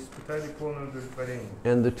 они испытали полное удовлетворение.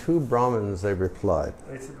 And the two Brahmins, they replied,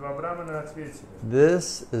 Эти два брамана ответили,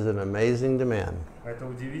 this is an amazing demand. это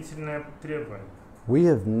удивительное требование. We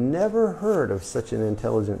have never heard of such an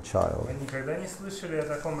intelligent child. Мы никогда не слышали о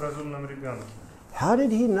таком разумном ребенке. How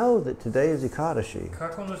did he know that today is Ekadashi?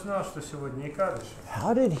 Как он узнал, что сегодня Икадыши?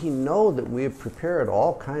 How did he know that we have prepared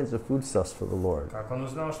all kinds of foodstuffs for the Lord? Как он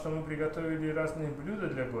узнал, что мы приготовили разные блюда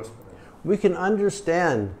для Господа? We can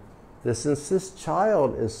understand that since this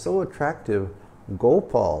child is so attractive,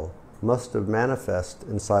 Gopal must have manifest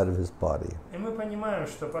inside of his body. И мы понимаем,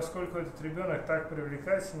 что поскольку этот ребенок так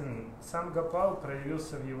привлекателен, сам Гопал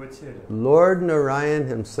проявился в его теле. Lord Narayan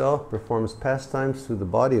himself performs pastimes through the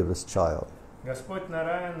body of this child.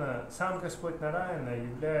 Сам Господь Нараяна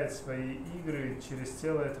являет свои игры через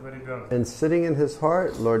тело этого ребенка. And sitting in his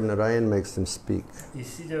heart, Lord Narayan makes him speak. И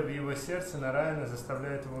сидя в его сердце, Нараяна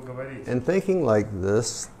заставляет его говорить. And thinking like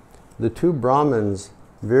this, the two Brahmins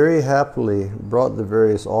very happily brought the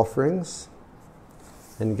various offerings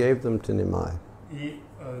and gave them to Nimai. И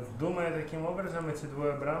думая таким образом, эти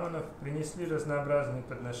двое браманов принесли разнообразные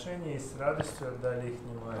подношения и с радостью отдали их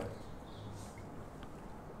Нимаю.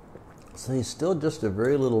 So he's still just a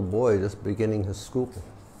very little boy, just beginning his school.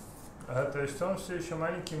 То есть он все еще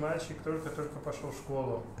маленький мальчик, только-только пошел в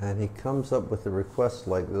школу. And he comes up with a request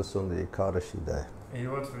like this on the Ekadashi day. И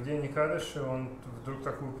вот в день Экадаши он вдруг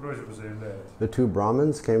такую просьбу заявляет. The two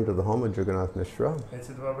Brahmins came to the home of Jagannath Mishra.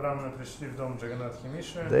 Эти два брамана пришли в дом Джаганнатхи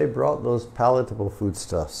Мишры, They brought those palatable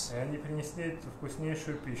foodstuffs. и они принесли эту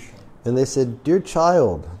вкуснейшую пищу. And they said, "Dear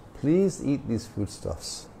child, please eat these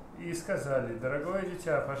foodstuffs." И сказали: дорогое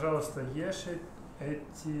дитя, пожалуйста, ешь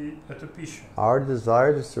эту пищу. Our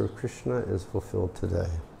desire to serve Krishna is fulfilled today.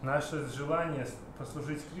 Наше желание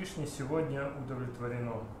послужить Кришне сегодня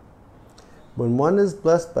удовлетворено. When one is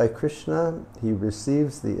blessed by Krishna, he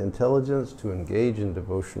receives the intelligence to engage in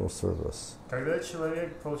devotional service. Когда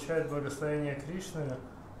человек получает благословение Кришны,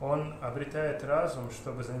 он обретает разум,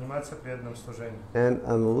 чтобы заниматься преданным служением. And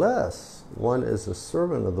unless one is a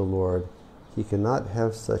servant of the Lord, he cannot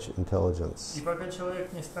have such intelligence. И пока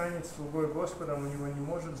человек не станет слугой Господа, у него не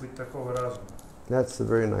может быть такого разума. That's a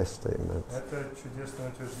very nice statement. Это чудесное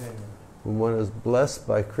утверждение. When one is blessed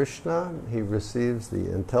by Krishna, he receives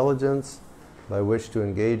the intelligence by which to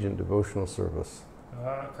engage in devotional service.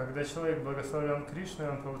 Когда человек благословен Кришной,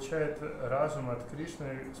 он получает разум от Кришны,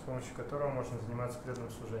 с помощью которого можно заниматься преданным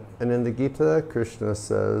служением. And in the Gita, Krishna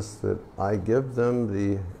says that I give them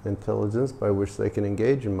the intelligence by which they can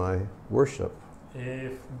engage in my worship.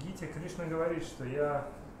 И в Гите Кришна говорит, что я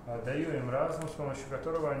даю им разум, с помощью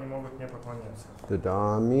которого они могут мне поклоняться.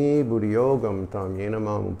 Dadami buddhiyogam tam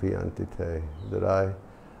yenamam upiyantite. That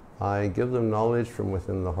I give them knowledge from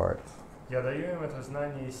within the heart. Я даю им это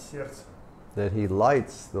знание из сердца. That he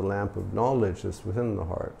lights the lamp of knowledge that's within the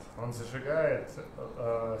heart. Он зажигает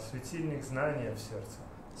светильник знания в сердце.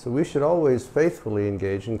 So we should always faithfully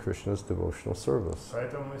engage in Krishna's devotional service.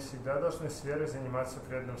 Поэтому мы всегда должны с верой заниматься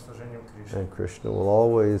преданным служением Кришне. And Krishna will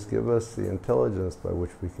always give us the intelligence by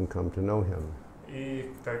which we can come to know him.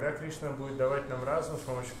 И тогда Кришна будет давать нам разум, с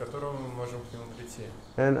помощью которого мы можем к нему прийти.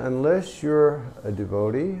 And unless you're a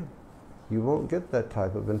devotee, you won't get that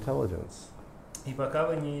type of intelligence. И пока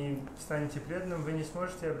вы не станете преданным, вы не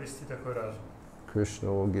сможете обрести такой разум. Krishna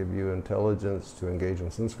will give you intelligence to engage in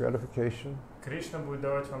sense gratification. Кришна будет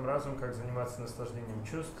давать вам разум, как заниматься наслаждением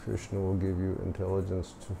чувств. Krishna will give you intelligence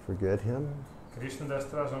to forget him. Кришна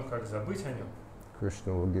даст разум, как забыть о нем.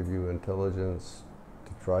 Krishna will give you intelligence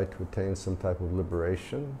to try to attain some type of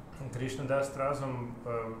liberation. Кришна даст разум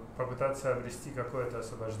попытаться обрести какое-то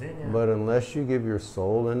освобождение. But unless you give your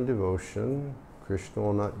soul in devotion, Krishna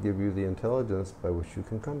will not give you the intelligence by which you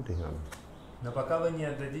can come to him. Но пока вы не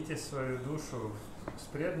отдадите свою душу с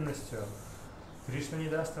преданностью, Кришна не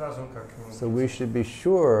даст разум, как к нему So we should be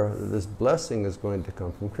sure that this blessing is going to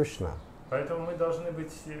come from Krishna. Поэтому мы должны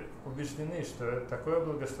быть убеждены, что такое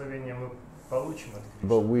благословение мы получим от Кришны.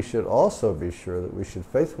 But we should also be sure that we should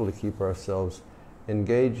faithfully keep ourselves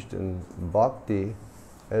engaged in bhakti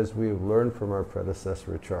as we have learned from our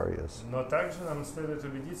predecessor acharyas. Но также нам следует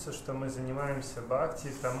убедиться, что мы занимаемся бхакти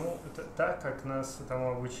так, как нас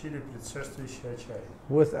тому обучили предшествующие ачарьи.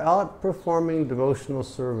 Without performing devotional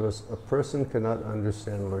service, a person cannot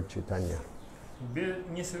understand Lord Chaitanya.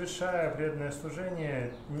 Не совершая преданное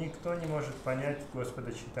служение, никто не может понять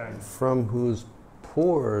Господа Чайтанью. From whose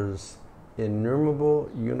pores innumerable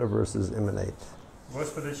universes emanate.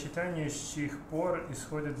 Господа Чайтанью, из чьих пор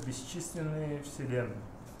исходят бесчисленные вселенные.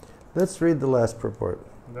 Let's read the last purport.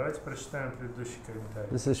 Давайте прочитаем предыдущий комментарий.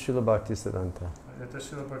 This is Srila Bhaktisiddhanta. Это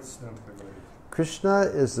Шрила Бхактисиддханта говорит. Krishna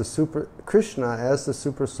as the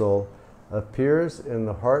super soul appears in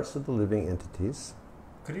the hearts of the living entities.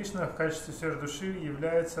 Кришна в качестве сверхдуши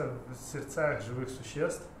является в сердцах живых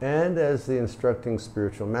существ And as the instructing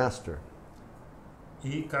spiritual master.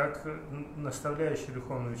 и как наставляющий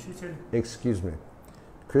духовный учитель. Excuse me.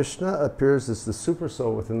 Krishna appears as the super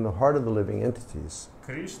soul within the heart of the living entities.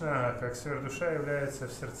 Кришна, как сверхдуша, является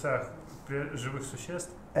в сердцах живых существ.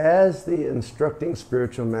 As the instructing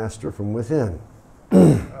spiritual master from within.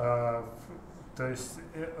 То есть,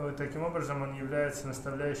 таким образом, он является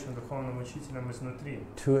наставляющим духовным учителем изнутри.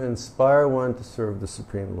 To inspire one to serve the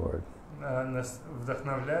Supreme Lord.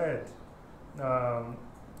 Вдохновляет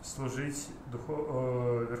служить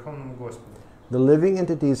Верховному Господу. The living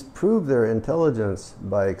entities prove their intelligence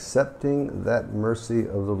by accepting that mercy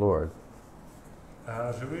of the Lord.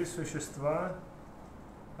 Живые существа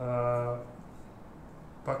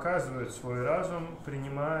показывают свой разум,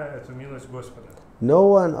 принимая эту милость Господа. No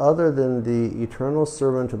one other than the eternal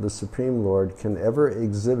servant of the Supreme Lord can ever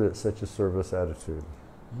exhibit such a service attitude.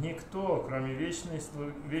 Никто, кроме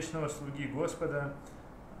вечного слуги Господа,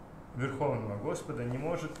 Верховного Господа, не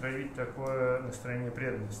может проявить такое настроение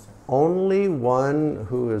преданности. Only one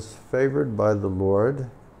who is favored by the Lord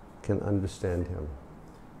can understand him.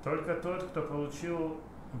 Только тот, кто получил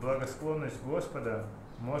благосклонность Господа,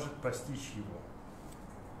 может постичь Его.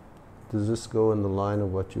 Does this go in the line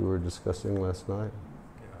of what you were discussing last night?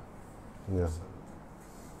 Yeah.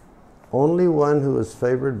 Only one who is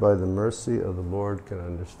favored by the mercy of the Lord can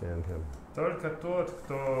understand him. Только тот,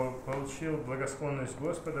 кто получил благосклонность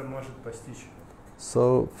Господа, может постичь Его.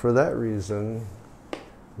 So, for that reason,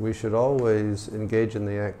 we should always engage in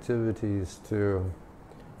the activities to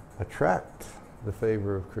attract the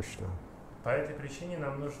favor of Krishna. По этой причине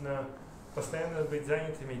нам нужно постоянно быть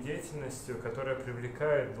занятыми деятельностью, которая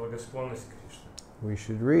привлекает благосклонность Кришны. We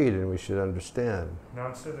should read and we should understand.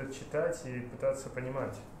 Нам следует читать и пытаться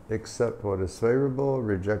понимать. Accept what is favorable,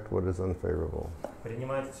 reject what is unfavorable.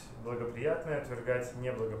 Принимать благоприятное, отвергать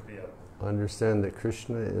неблагоприятное. Understand that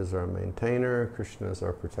Krishna is our maintainer, Krishna is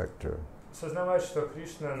our protector. Осознавать, что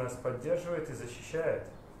Кришна нас поддерживает и защищает.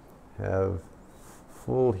 Have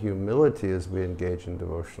full humility as we engage in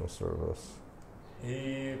devotional service.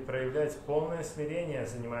 И проявлять полное смирение,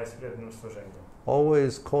 занимаясь преданным служением.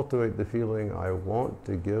 Always cultivate the feeling, I want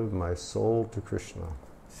to give my soul to Krishna.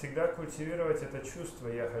 Всегда культивировать это чувство,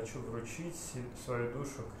 я хочу вручить свою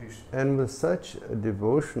душу Кришне. And with such a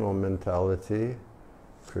devotional mentality,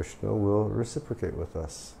 Krishna will reciprocate with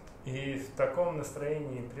us. И в таком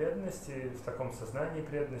настроении преданности, в таком сознании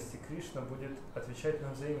преданности Кришна будет отвечать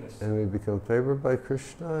нам взаимностью. And we become favored by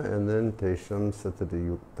Krishna, and then Tesham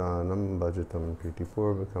Satati Yuktanam Bhajatam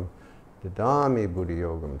Pritipurvakam Didami Buddhi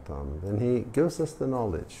Yogam Tam. Then he gives us the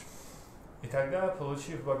knowledge. И тогда,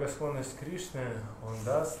 получив благосклонность Кришны, Он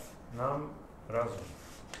даст нам разум.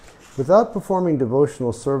 Without performing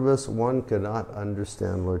devotional service, one cannot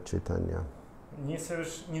understand Lord Chaitanya. Не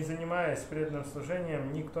занимаясь преданным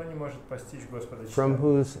служением, никто не может постичь Господа From Чайтанью,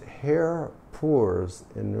 whose hair pores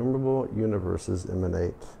innumerable universes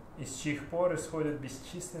emanate. из чьих пор исходят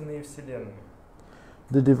бесчисленные вселенные.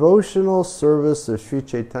 The devotional service of Sri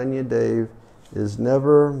Chaitanya Dev is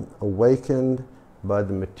never awakened by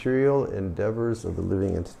the material endeavors of the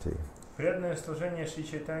living entity. Преданное служение Шри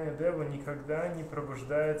Чайтанья Деву никогда не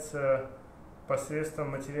пробуждается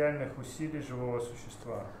посредством материальных усилий живого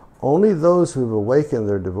существа. Only those who have awakened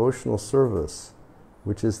their devotional service,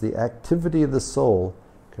 which is the activity of the soul,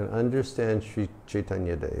 can understand Sri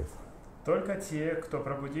Chaitanya Dev. Только те, кто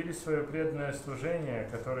пробудили свое преданное служение,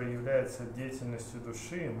 которое является деятельностью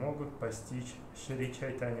души, могут постичь Шри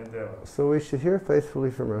Чайтанья Дева. So we should hear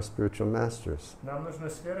faithfully from our spiritual masters. Нам нужно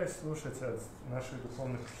с верой слушать от наших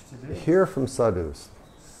духовных учителей, Hear from sadhus.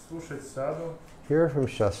 слушать саду, Hear from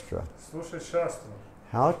Shastra. слушать шастру.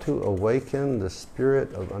 How to awaken the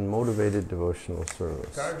spirit of unmotivated devotional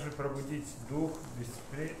service. Как же пробудить дух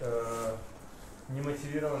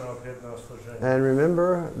немотивированного преданного служения? And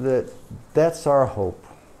remember that that's our hope.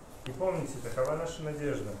 И помните, такова наша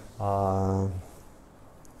надежда.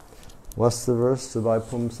 What's the verse? Savai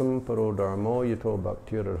pumsam paro dharmo yato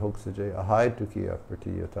bhaktiyotar hoksajay ahai tukiya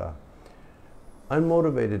pratiyata.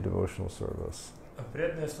 Unmotivated devotional service.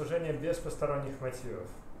 Преданное служение без посторонних мотивов.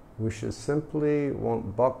 We should simply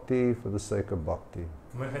want bhakti for the sake of bhakti.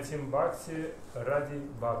 Мы хотим бхакти ради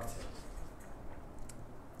бхакти.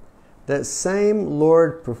 That same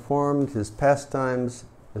Lord performed his pastimes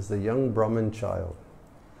as a young Brahmin child.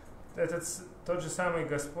 Тот же самый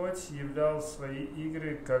Господь являл свои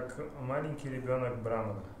игры как маленький ребенок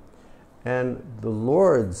Брахмана. And the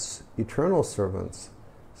Lord's eternal servants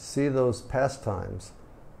see those pastimes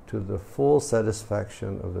to the full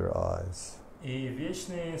satisfaction of their eyes. И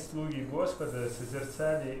вечные слуги Господа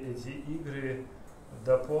созерцали эти игры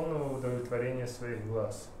до полного удовлетворения своих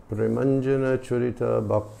глаз. Premanjana churita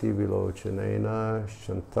bhakti vilochanena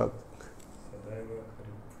shantak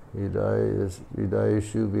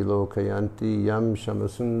vidayeshu vilokayanti yam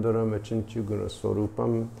shamasundaram achinchu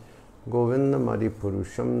gunaswarupam Govinda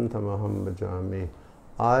Purusham tamaham bhajami.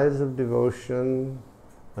 Eyes of devotion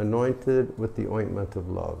anointed with the ointment of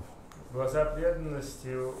love. Глаза преданности,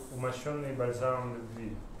 умощенные бальзамом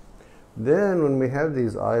любви. Then when we have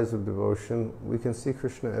these eyes of devotion, we can see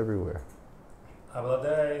Krishna everywhere.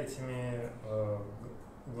 Обладая этими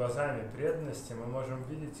глазами преданности, мы можем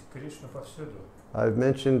видеть Кришну повсюду. I've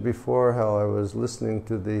mentioned before how I was listening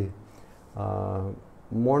to the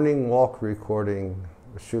morning walk recording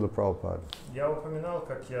of Srila Prabhupada. Я упоминал,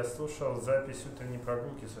 как я слушал запись утренней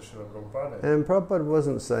прогулки со Шрила Прабхупадой. And Prabhupada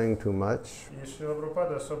wasn't saying too much. И Шрила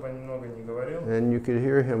Прабхупада особо немного не говорил. And you could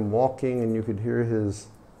hear him walking and you could hear his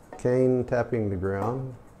cane tapping the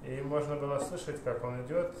ground. И можно было слышать, как он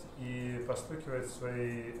идет и постукивает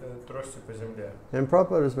своей тростью по земле. And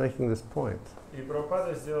Prabhupada is making this point. И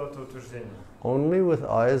Прабхупада сделал это утверждение. Only with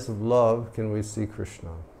eyes of love can we see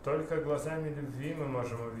Krishna. Только глазами любви мы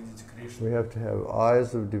можем увидеть Кришну. We have to have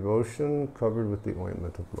eyes of devotion covered with the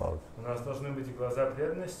ointment of love. У нас должны быть глаза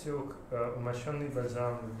преданности, умощенные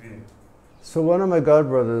бальзамом любви. So one of my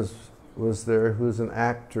godbrothers was there who's an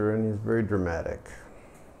actor and he's very dramatic.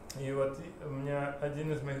 И вот у меня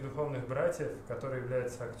один из моих духовных братьев, который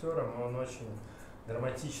является актером, он очень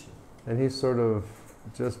драматичный. And he sort of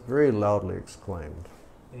just very loudly exclaimed,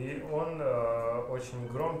 И он очень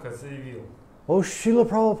громко заявил: "Oh, Srila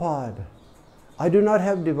Prabhupada, I do not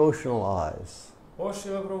have devotional eyes. «О,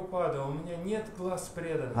 Шрила Прабхупада, у меня нет глаз I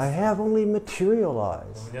преданности, have only material у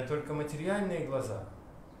eyes." меня только материальные глаза».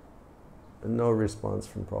 No response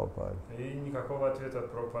from Prabhupada. И никакого ответа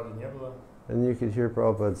от Прабхупады не было. And you could hear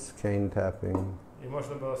Prabhupada's cane tapping. И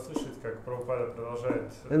можно было слышать, как Прабхупада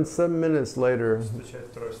продолжает And some minutes later,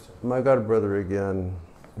 стучать тростью. my godbrother again,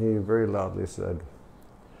 he very loudly said,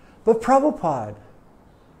 "But Prabhupada,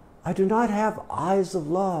 I do not have eyes of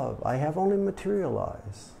love. I have only material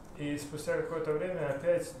eyes." И спустя какое-то время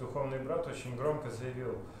опять духовный брат очень громко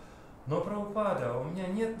заявил: «Но, Прабхупада, у меня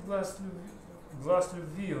нет глаз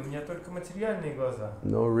любви, у меня только материальные глаза».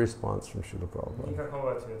 No response from Srila Prabhupada.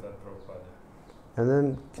 Никакого ответа от Прабхупады. And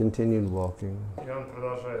then continued walking. И он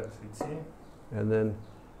продолжает идти. And then,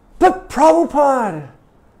 "But Prabhupada,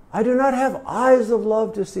 I do not have eyes of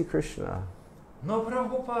love to see Krishna." «Но,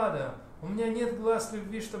 Прабхупада, у меня нет глаз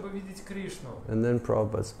любви, чтобы видеть Кришну». And then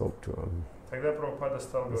Prabhupada spoke to him. Тогда Прабхупада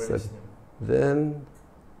стал He говорить said, с ним: "Then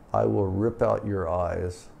I will rip out your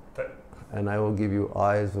eyes, «Т- and I will give you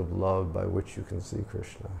eyes of love by which you can see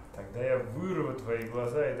Krishna." Тогда я вырву твои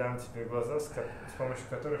глаза и дам тебе глаза, с помощью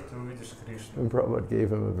которых ты увидишь Кришну». And Prabhupada gave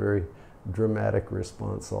him a very dramatic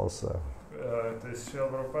response also. То есть Шрила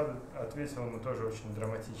Прабхупада ответил ему тоже очень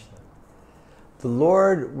драматично. The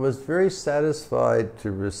Lord was very satisfied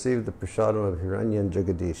to receive the prasadam of Hiranyan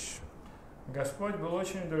Jagadish. Господь был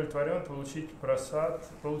очень удовлетворен получив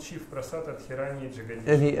просад от Хираньи And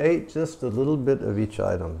Джагадиши. he ate just a little bit of each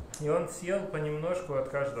item. И он съел понемножку от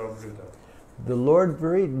каждого блюда. The Lord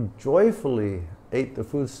very joyfully ate the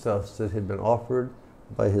foodstuffs that had been offered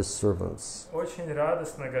by his servants. Очень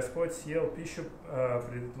радостно Господь съел пищу,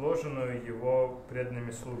 предложенную его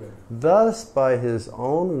преданными слугами. Thus, by his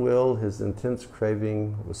own will, his intense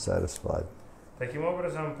craving was satisfied. Таким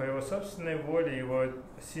образом, по его собственной воле, его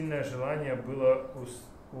сильное желание было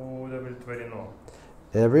удовлетворено.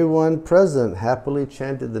 Everyone present happily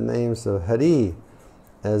chanted the names of Hari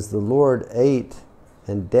as the Lord ate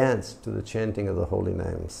and danced to the chanting of the holy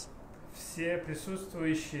names. Все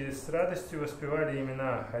присутствующие с радостью воспевали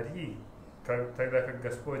имена Хари, тогда как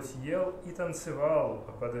Господь ел и танцевал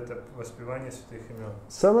под это воспевание святых имен.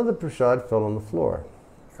 Some of the prasad fell on the floor,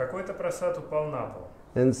 Какой-то просад упал на пол,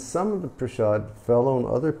 and some of the prasad fell on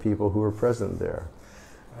other people who were present there.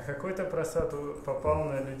 а какой-то просад попал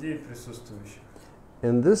на людей присутствующих.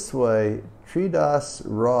 In this way, Tridas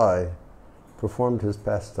Rai performed his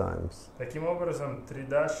pastimes. Таким образом,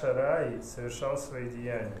 Тридаша Рай совершал свои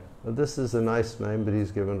деяния. Now, this is a nice name, but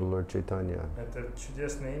he's given to Lord Chaitanya. Это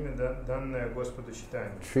чудесное имя, данное Господу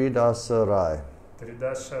Чайтанье. Tridasa Rai.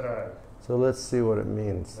 Тридаша Рай. So let's see what it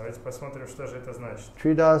means. Давайте посмотрим, что же это значит.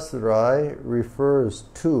 Tridasa Rai refers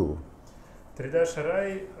to Тридаша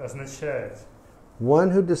Рай означает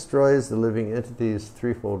one who destroys the living entity's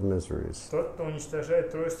threefold miseries, тот, кто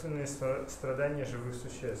уничтожает тройственные страдания живых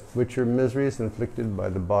существ. which are miseries inflicted by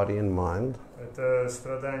the body and mind, Это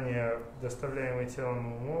страдания, доставляемые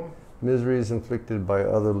телом и умом, miseries inflicted by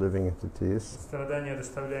other living entities, страдания,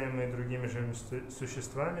 доставляемые другими живыми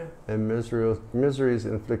существами, and miseries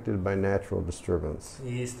inflicted by natural disturbance.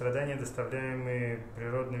 и страдания, доставляемые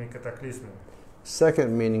природными катаклизмами.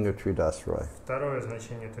 Second meaning of Tridas Rai. Второе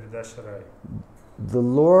значение Тридаша Рай. The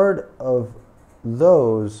Lord of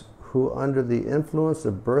those who, under the influence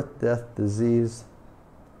of birth,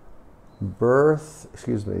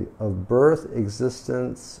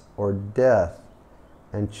 existence, or death,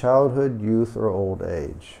 and childhood, youth, or old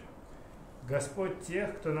age. Господь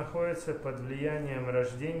тех, кто находится под влиянием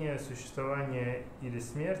рождения, существования или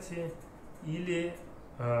смерти, или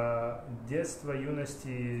детства, юности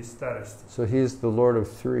и старости. So he's the Lord of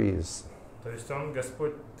threes. То есть Он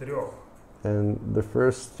Господь трех. And the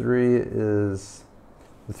first three is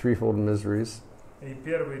the threefold miseries. И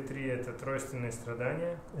первые три – это тройственные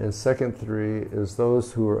страдания. And second three is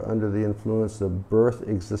those who are under the influence of birth,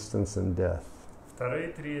 existence, and death. Вторые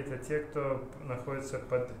три – это те, кто находится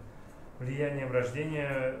под влиянием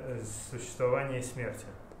рождения, существования и смерти.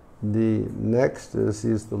 The next is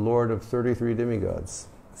he's the Lord of 33 demigods.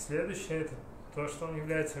 Следующее это то, что он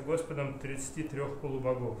является Господом 33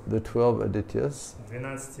 полубогов. The 12 Adityas,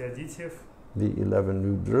 12 адитьев, the 11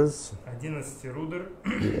 Rudras, 11 рудр,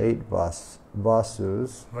 the 8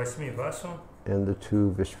 Vasus, 8 васу, and the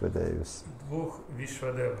 2 Vishvadevas. 2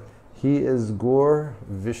 вишвадев. He is Gaur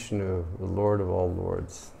Vishnu, the Lord of all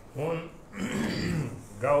lords. Он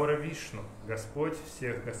Гаура Вишну, Господь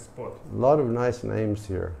всех господ. A lot of nice names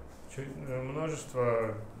here.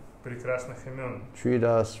 Множество прекрасных имен.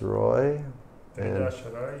 Tridas Roy Тридаш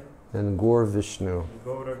Рай, and Gaur Vishnu.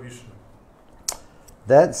 Гаура Вишну.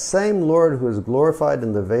 That same Lord who is glorified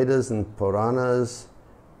in the Vedas and Puranas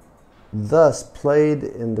thus played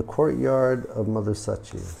in the courtyard of Mother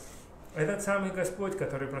Sachi. Этот самый Господь,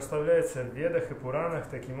 который прославляется в Ведах и Пуранах,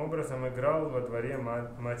 таким образом играл во дворе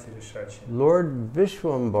матери Шачи. Lord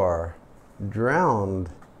Vishwambar drowned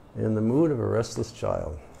in the mood of a restless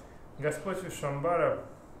child. Господь Вишвамбара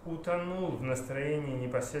утонул в настроении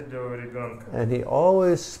непоседливого ребенка. And he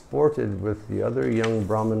always sported with the other young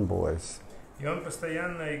Brahmin boys. И он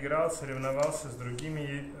постоянно играл, соревновался с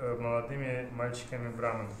другими молодыми мальчиками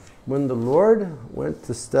браманами. When the Lord went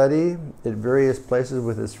to study at various places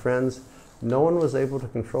with his friends, no one was able to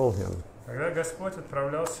control him. Когда Господь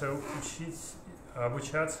отправлялся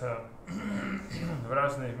обучаться в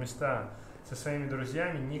разные места со своими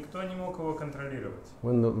друзьями, никто не мог его контролировать.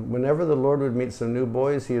 Whenever the Lord would meet some new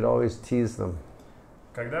boys, he'd always tease them.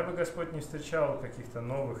 Когда бы Господь не встречал каких-то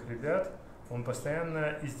новых ребят, он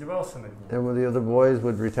постоянно издевался над ними. And when the other boys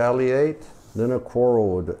would retaliate, then a quarrel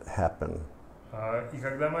would happen. И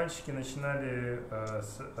когда мальчики начинали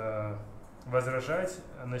возражать,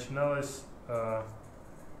 начиналась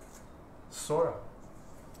ссора.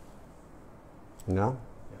 No?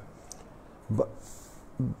 But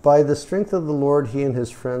by the strength of the Lord, he and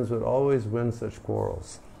his friends would always win such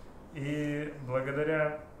quarrels. И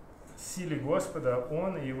благодаря силе Господа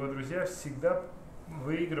он и его друзья всегда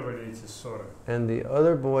выигрывали эти ссоры. And the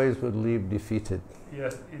other boys would leave defeated.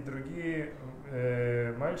 И другие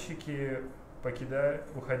мальчики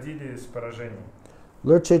уходили с поражением.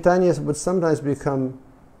 Lord Chaitanya would sometimes become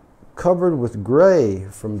covered with gray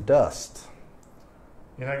from dust.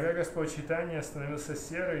 Иногда Господь Чайтанья становился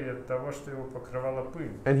серый от того, что его покрывала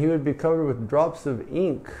пыль. And he would be covered with drops of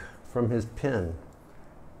ink from his pen.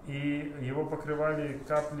 И его покрывали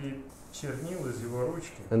капли чернил из его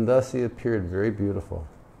ручки. And thus he appeared very beautiful.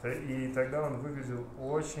 И тогда он выглядел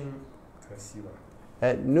очень красиво.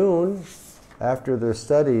 At noon, after their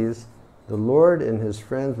studies, the Lord and his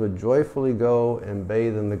friends would joyfully go and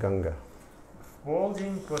bathe in the Ganga. В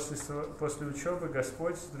полдень после учебы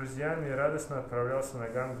Господь с друзьями радостно отправлялся на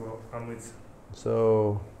Гангу омыться.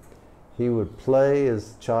 So he would play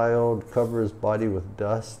as a child, cover his body with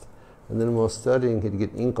dust, and then while studying he'd get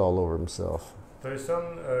ink all over himself. То есть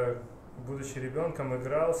он, будучи ребенком,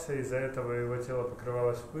 игрался, из-за этого его тело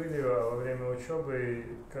покрывалось пылью, а во время учебы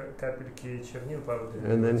капельки чернил падали.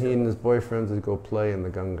 And then he and his boyfriends would go play in the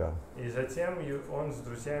Ganga. И затем он с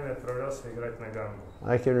друзьями отправлялся играть на Гангу.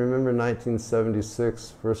 I can remember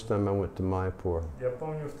 1976, first time I went to Mayapur. Я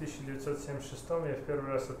помню, в 1976 я в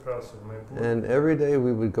первый раз отправился в Майпур. And every day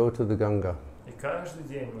we would go to the Ganga. И каждый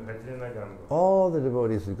день мы ходили на Гангу. All the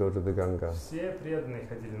devotees would go to the Ganga. Все преданные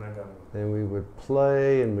ходили на Гангу. And we would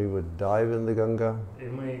play and we would dive in the Ganga. И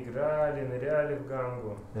мы играли, ныряли в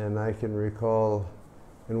Гангу. And I can recall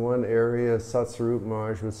in one area, Satsarup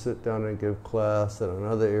Maharaj would sit down and give class. In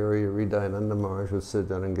another area, Hridayananda Maharaj would sit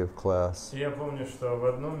down and give class. И я помню, что в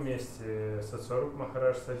одном месте Сатсваруб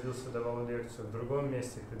Махарадж садился, давал лекцию, в другом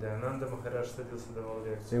месте Хридаянанда Махарадж садился, давал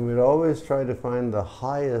лекцию. And we'd always try to find the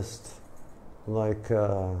highest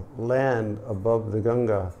land above the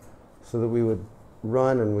Ganga so that we would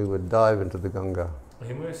run and we would dive into the Ganga.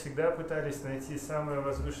 И мы всегда пытались найти самое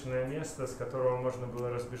возвышенное место, с которого можно было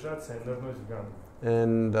разбежаться и нырнуть в Гангу.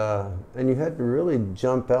 And you had to really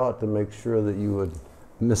jump out to make sure that you would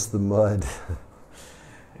miss the mud.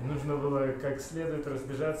 И нужно было как следует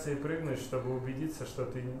разбежаться и прыгнуть, чтобы убедиться, что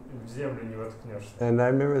ты в землю не воткнешься. And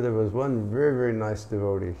I remember there was one very, very nice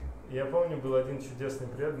devotee. Я помню, был один чудесный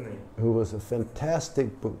преданный. Who was a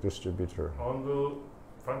fantastic book distributor. Он был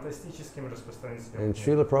фантастическим распространителем. And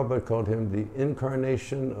Srila Prabhupada called him the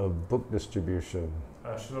incarnation of book distribution.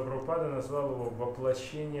 А Шрила Прабхупада назвал его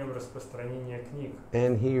воплощением распространения книг.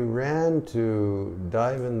 And he ran to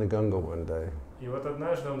dive in the Ganga one day. И вот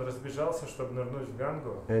однажды он разбежался, чтобы нырнуть в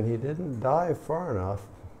Гангу. And he didn't dive far enough.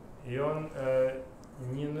 И он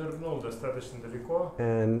не нырнул достаточно далеко.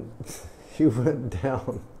 And he went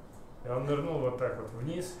down. И он нырнул вот так вот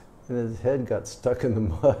вниз. And his head got stuck in the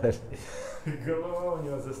mud. Голова у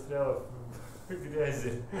него застряла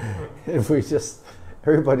грязи. And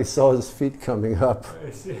everybody saw his feet coming up.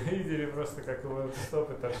 Все видели просто, как его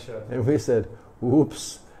стопы торчат. And we said,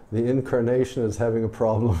 oops, the incarnation is having a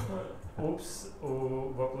problem. Упс,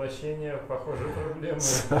 у воплощения, похоже, проблемы.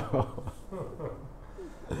 So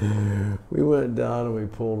we went down and we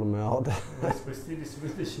pulled him out. Мы спустились,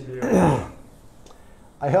 вытащили его.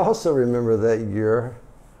 I also remember that year,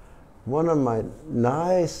 one of my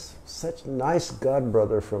such nice god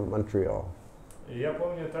brother from Montreal. И я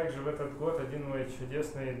помню также в этот год один мой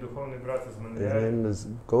чудесный духовный брат из His Монреаля. name is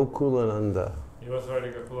Gokulananda. Его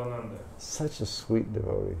звали Гокулананда. Such a sweet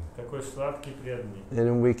devotee. Такой сладкий, преданный.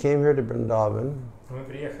 And we came here to Vrindavan, Мы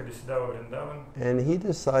приехали сюда, во Вриндаван, and he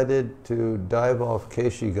decided to dive off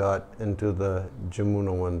Keshi Ghat into the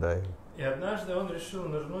Jamuna one day. и однажды он решил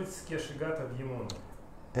нырнуть с Кешигата в Ямуну.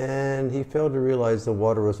 And he failed to realize the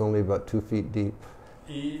water was only about 2 feet deep.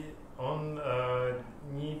 И он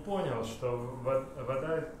не понял, что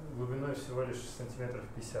вода глубиной всего лишь сантиметров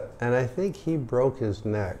 50. And I think he broke his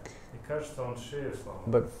neck. И кажется, он шею сломал.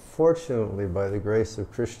 But fortunately, by the grace of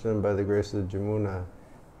Krishna and by the grace of Jamuna,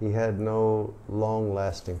 he had no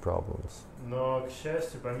long-lasting problems. Но, к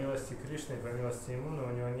счастью, по милости Кришны и по милости Ямуны,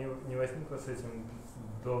 у него не возникло с этим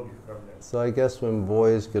долгих проблем. So I guess when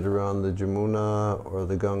boys get around the Jamuna or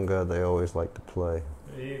the Ganga, they always like to play.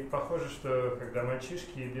 И похоже, что когда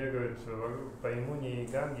мальчишки бегают по Ямуне и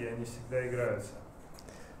Ганге, они всегда играются.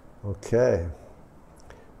 Okay.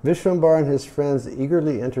 Vishwambar and his friends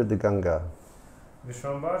eagerly entered the Ganga.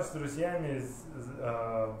 Вишвамбар с друзьями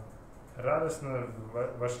радостно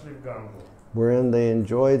вошли в Гангу, Wherein they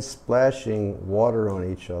enjoyed splashing water on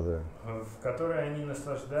each other. в которой они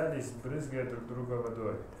наслаждались, брызгая друг друга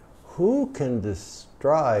водой. Who can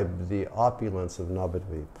describe the opulence of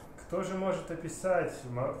Navadvip? Кто же может описать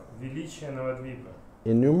величие Навадвипа?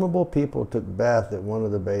 Innumerable people took bath at one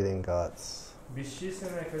of the bathing ghats.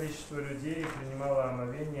 Бесчисленное количество людей принимало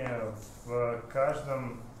омовение в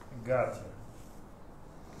каждом гате.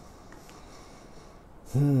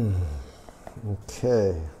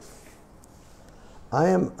 Okay. I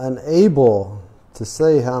am unable to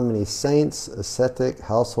say how many saints, ascetic,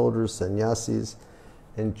 householders, sannyasis,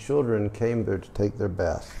 and children came there to take their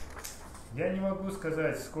bath. Я не могу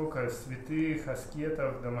сказать, сколько святых,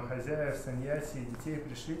 аскетов, домохозяев, саньяси и детей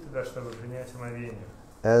пришли туда, чтобы принять омовение.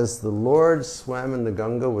 As the Lord swam in the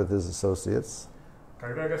Ganga with his associates,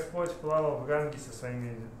 Когда Господь плавал в Ганге со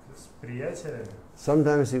своими приятелями,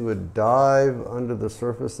 sometimes he would dive under the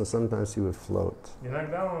surface and sometimes he would float.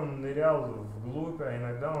 иногда он нырял вглубь, а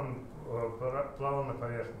иногда он плавал на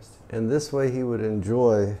поверхности. And this way he would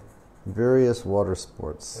enjoy various water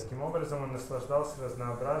sports. Таким образом он наслаждался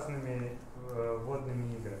разнообразными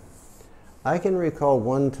водными играми. I can recall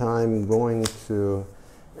one time going to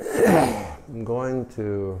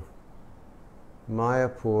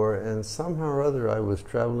Mayapur, and somehow or other I was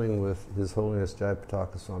traveling with His Holiness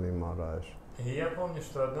Jayapataka Swami Maharaj. И я помню,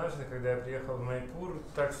 что однажды, когда я приехал в Майпур,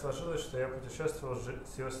 так сложилось, что я путешествовал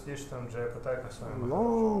с его святейшеством Джайапатака Swami Maharaj.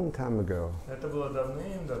 Long time ago. Это было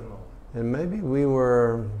давным-давно. And maybe we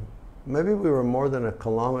were more than a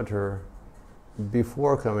kilometer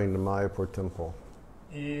before coming to Mayapur temple.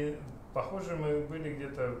 И, похоже, мы были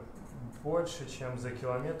где-то больше, чем за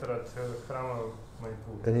километр от храма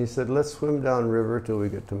Майпур. And he said, let's swim down river till we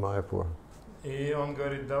get to Mayapur. И он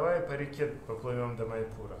говорит, давай по реке поплывем до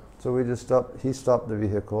Майпура. So he stopped the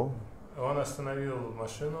vehicle. Он остановил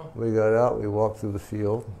машину. We got out, we walked through the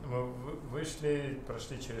field. Мы вышли,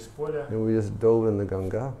 прошли через поле. And we just dove in the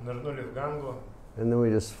Ganga. Нырнули в Гангу. And then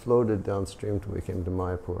we just floated downstream till we came to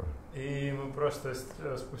Mayapur. И мы просто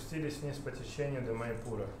спустились вниз по течению до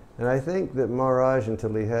Майпура. And I think that Maharaj,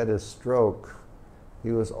 until he had his stroke,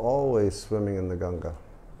 he was always swimming in the Ganga.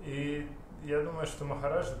 И я думаю, что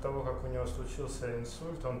Махарадж до того, как у него случился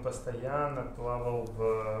инсульт, он постоянно плавал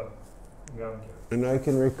в Ганге. And I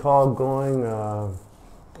can recall going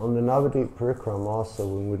on the Navadvip Parikram also,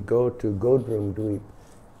 when we'd go to Godrum Dweep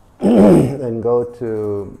and go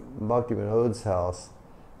to Bhakti Vinod's house.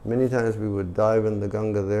 Many times we would dive in the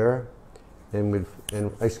Ganga there, and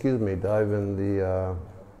dive in the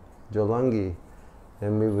Jalangi,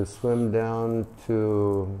 and we would swim down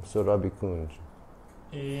to Surabhi Kunj.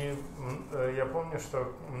 И я помню, что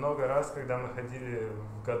много раз, когда мы ходили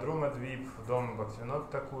в Гадрума-Двип, в дом Бхактивинода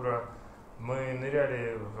Такура, мы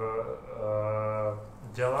ныряли в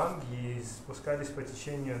Джаланги и спускались по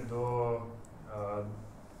течению до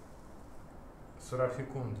Сурабхи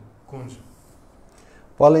Кунджа.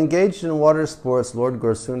 While engaged in water sports, Lord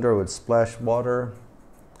Gorsundar would splash water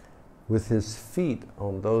with his feet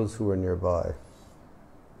on those who were nearby.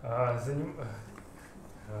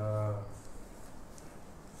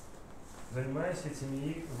 занимаясь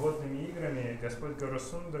этими водными играми, Господь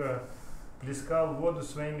Гаурасундара плескал воду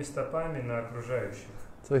своими стопами на окружающих.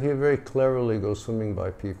 So he very cleverly goes swimming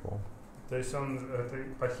by people. То есть он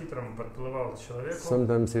по-хитрому подплывал к человеку.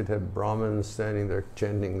 Sometimes he'd have Brahmins standing there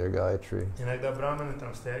chanting their Gayatri. Иногда браманы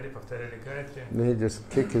там стояли, повторяли гайатри. And then he'd just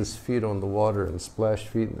kick his feet on the water and splash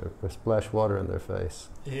water in their face.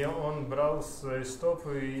 И он брал свои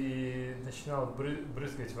стопы и начинал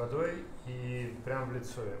брызгать водой и прямо в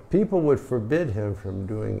лицо им. People would forbid him from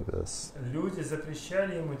doing this, Люди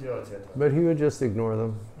запрещали ему делать это. but he would just ignore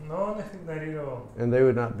them, Но он их игнорировал, and they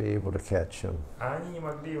would not be able to catch him. а они не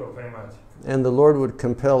могли его поймать. And the Lord would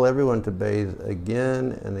compel everyone to bathe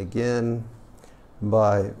again and again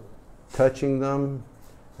by touching them,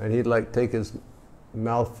 and he'd like take his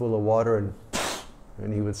mouth full of water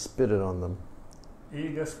and he would spit it on them. И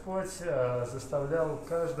Господь заставлял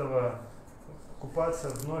каждого купаться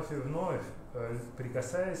вновь и вновь,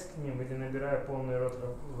 прикасаясь к ним или набирая полный рот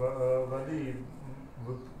воды и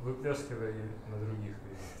выплескивая ее на других.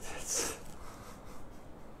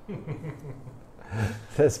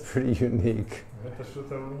 That's pretty unique. Это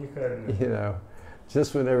что-то уникальное. You know,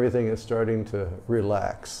 just when everything is starting to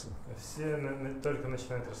relax. Все только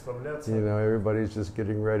начинают расслабляться. You know, everybody's just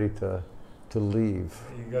getting ready to leave.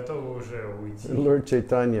 И готовы уже уйти. And Lord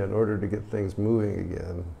Chaitanya, in order to get things moving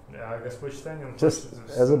again, А Господь Chaitanya, он just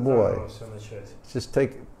хочет as a boy, все начать. just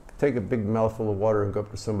take a big mouthful of water and go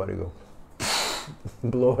up to somebody and go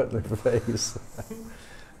blow it in their face.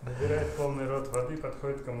 Набирает полный рот воды,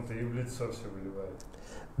 подходит к кому-то и в лицо все выливает.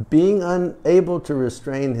 Being unable to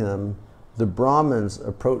restrain him, the Brahmins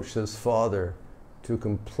approached his father to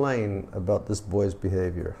complain about this boy's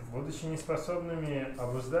behavior. Будучи неспособными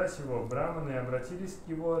обуздать его, браманы обратились к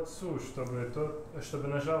его отцу, чтобы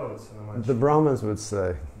нажаловаться на The мальчика. Brahmins would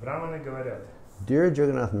say, Браманы говорят: "Dear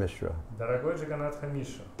Jagannath Mishra, дорогой Джаганатха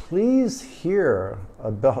Миша, please hear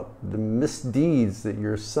about the misdeeds that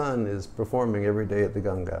your son is performing every day at the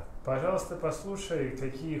Ganga. пожалуйста, послушай,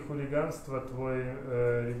 какие хулиганства твой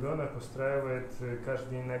ребенок устраивает каждый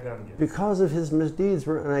день на Ганге. Because of his misdeeds,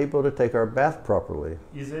 we're unable to take our bath properly.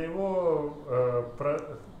 Из-за его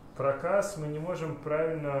проказ мы не можем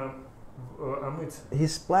правильно омыться. He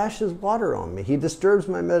splashes water on me. He disturbs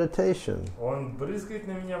my meditation. Он брызгает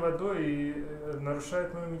на меня водой и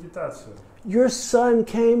нарушает мою медитацию. Your son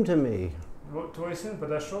came to me Вот твой сын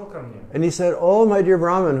подошел ко мне. and he said, "Oh, my dear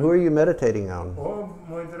Brahman, who are you meditating on?" О,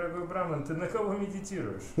 мой дорогой Браман, ты на кого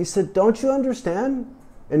медитируешь? He said, "Don't you understand?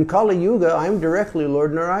 In Kali Yuga, I'm directly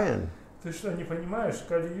Lord Narayan. Ты что, не понимаешь? В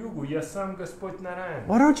Кали-югу я сам Господь Нараян.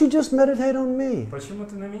 Why don't you just meditate on me?" Почему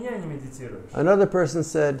ты на меня не медитируешь? Another person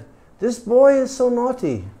said, "This boy is so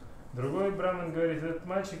naughty. Другой браман говорит: этот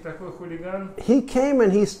мальчик такой хулиган. He came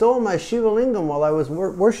and he stole my Shiva Lingam while I was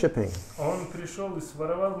worshipping." Он пришел и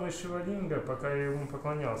своровал мой шивалинга, пока я ему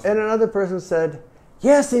поклонялся. And another person said,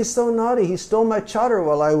 "Yes, he's so naughty. He stole my chadar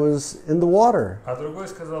while I was in the water." А другой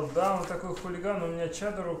сказал: да, он такой хулиган, он у меня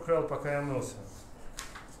чадр украл, пока я мылся.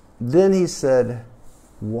 Then he said,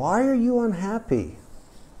 "Why are you unhappy?"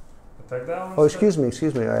 Тогда он Oh, excuse me,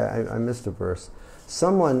 I missed a verse.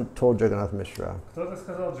 Someone told Jagannath Mishra, Кто-то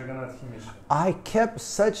сказал Джаганатхи Мише: "I kept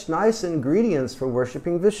such nice ingredients for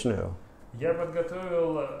worshipping Vishnu. я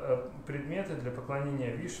подготовил предметы для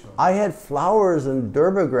поклонения Вишну. I had flowers and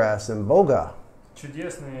durba grass and boga.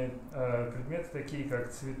 Чудесные предметы, такие как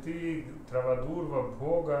цветы, трава дурва,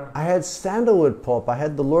 бога. I had sandalwood pulp. I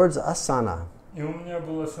had the Lord's asana, И у меня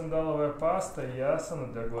была сандаловая паста и асана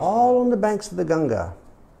для all Господа. on the banks of the Ganga.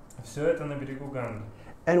 Все это на берегу Ганги.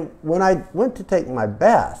 And when I went to take my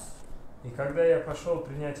bath, И когда я пошел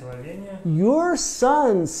принять омовение, your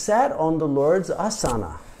son sat on the Lord's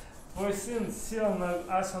asana. твой сын сел на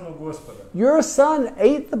асану Господа. Your son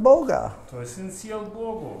ate the boga. Твой сын съел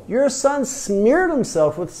Богу. Your son smeared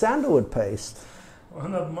himself with sandalwood paste.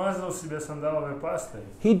 Он обмазал себя сандаловой пастой,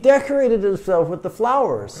 He decorated himself with the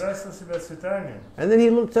flowers. украсил себя цветами, And then he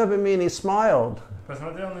looked up at me and he smiled.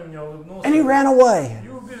 посмотрел на меня, улыбнулся And he ran away. и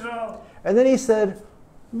убежал. And then he said,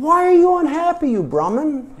 "Why are you unhappy, you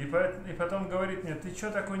Brahmin? И потом говорит мне: ты что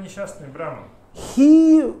такой несчастный, Браман?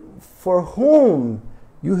 He for whom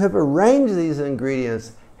you have arranged these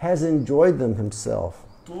ingredients has enjoyed them himself."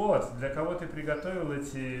 Тот, для кого ты приготовил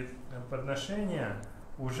эти подношения,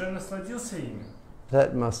 уже насладился ими.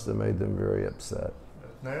 That must have made them very upset,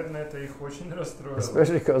 Наверное, это их очень расстроило.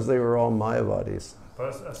 especially because they were all Mayavadis. По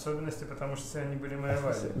особенности, потому что все они были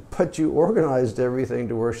майявади. But you organized everything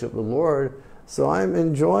to worship the Lord, so I'm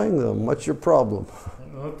enjoying them. What's your problem?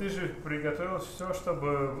 Но ты же приготовил все,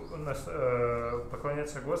 чтобы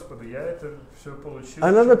поклоняться Господу. Я это все получил.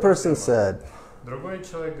 Another person said, Другой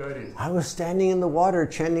человек говорит: I was standing in the water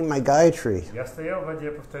chanting my Gayatri. я стоял в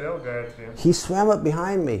воде, повторял Гайатри. He swam up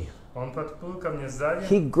behind me. Он подплыл ко мне сзади.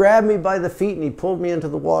 He grabbed me by the feet and he pulled me into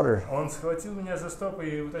the water. Он схватил меня за стопы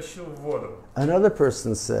и утащил в воду. Another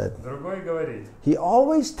person said, Другой говорит: he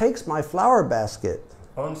always takes my flower basket.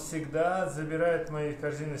 он всегда забирает мои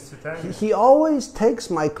корзины с цветами. He always takes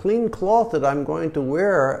my clean cloth that I'm going to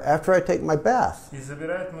wear after I take my bath. И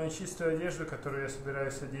забирает мою чистую одежду, которую я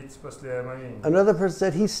собираюсь одеть после омовения. Another person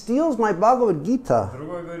said, he steals my Bhagavad Gita.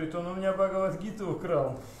 Другой говорит: он у меня Бхагават-гиту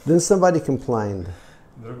украл. Then somebody complained,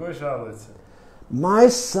 Другой жалуется: my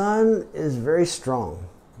son is very strong,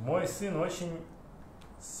 мой сын очень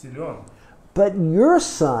силен, but your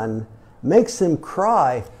son makes him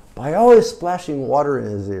cry by always splashing water in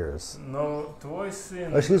his ears. но твой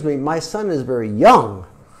сын, Excuse me, my son is very young,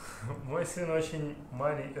 мой сын очень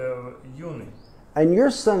юный, and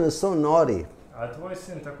your son is so naughty а твой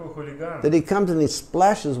сын такой хулиган. that he comes and he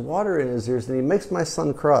splashes water in his ears and he makes my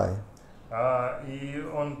son cry. И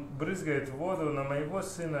он брызгает воду на моего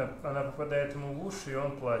сына, она попадает ему в уши, и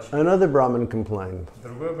он плачет. Another Brahmin complained.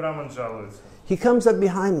 Другой браман жалуется. He comes up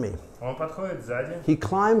behind me. Он подходит сзади, He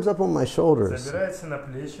climbs up on my shoulders. забирается на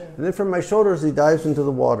плечи, And then from my shoulders he dives into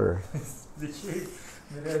the water. с плечей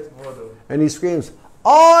ныряет в воду. And he screams,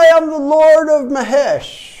 I am the Lord of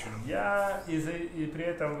Mahesh. И при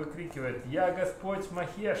этом выкрикивает: я Господь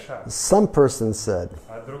Махеша. Some person said,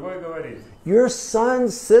 А другой говорит: your son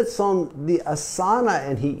sits on the asana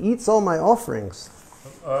and he eats all my offerings.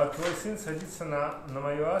 твой сын садится на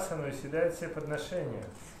мою асану и съедает все подношения.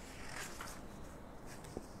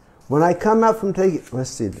 When I come out from taking, let's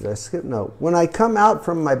see, did I skip? No. When I come out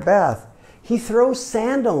from my bath, he throws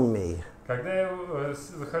sand on me. Когда я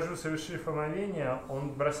выхожу, совершив омовение,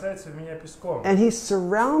 он бросается в меня песком. And he's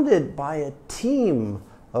surrounded by a team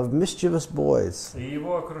of mischievous boys. И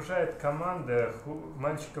его окружает команда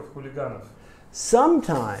мальчиков-хулиганов.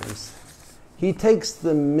 Sometimes he takes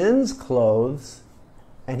the men's clothes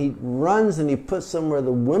and he runs and he puts them where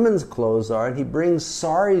the women's clothes are and he brings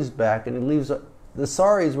saris back and he leaves the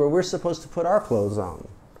saris where we're supposed to put our clothes on.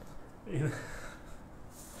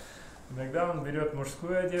 Иногда он берет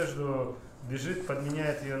мужскую одежду, бежит,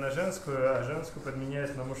 подменяет ее на женскую, а женскую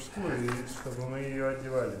подменяет на мужскую, чтобы мы ее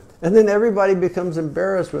одевали. And then everybody becomes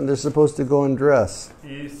embarrassed when they're supposed to go and dress.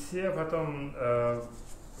 И все потом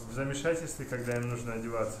в замешательстве, когда им нужно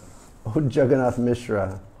одеваться. Oh, Jagannath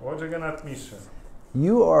Mishra, Вот Джаганнат Миша,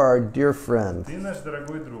 you are our dear friend. ты наш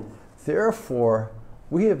дорогой друг. Therefore,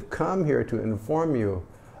 we have come here to inform you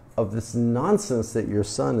of this nonsense that your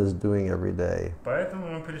son is doing every day. Поэтому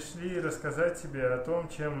мы пришли рассказать тебе о том,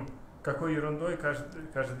 какой ерундой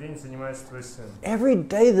каждый день занимается твой сын. Every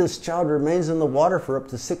day this child remains in the water for up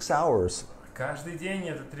to 6 hours. Каждый день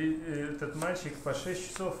этот мальчик по 6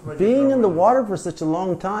 часов в воде Being in the проводит. water for such a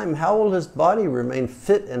long time, how will his body remain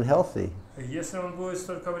fit and healthy? Если он будет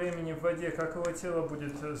столько времени в воде, как его тело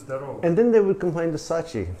будет здорово? And then they would complain to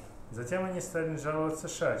Sachi, Затем они стали жаловаться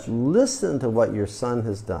Шачи. listen to what your son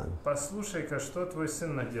has done. Послушай-ка, что твой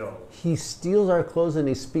сын наделал. He steals our clothes and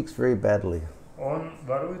he speaks very badly. Он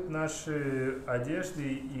ворует наши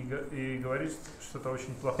одежды и говорит что-то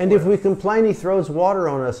очень плохое. And if we complain, he throws water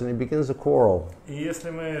on us and he begins a quarrel. И если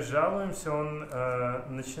мы жалуемся,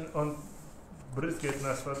 он брызгает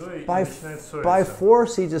нас водой и By начинает by ссориться.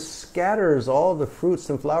 force, he just scatters all the fruits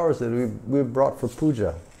and flowers that we've brought for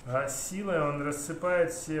puja. А силой он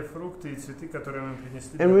рассыпает все фрукты и цветы, которые мы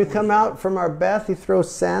принесли And для we пуджи. come out from our bath, he throws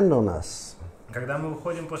sand on us. Когда мы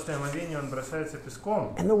выходим после омовения, он бросается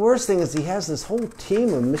песком. And the worst thing is he has this whole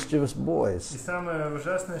team of mischievous И boys. самое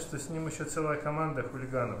ужасное, что с ним еще целая команда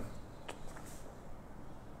хулиганов.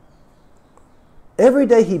 Every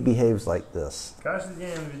day he behaves like this. Каждый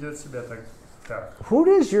день он ведет себя так. Who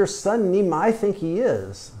does your son Nimai think he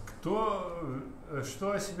is?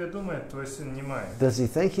 Что о себе думает твой сын Нимай? Does he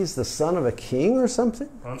think he's the son of a king or something?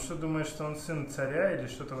 Он что, думает, что он сын царя или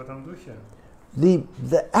что-то в этом духе?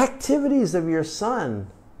 The activities of your son,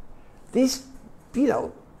 these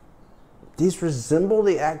resemble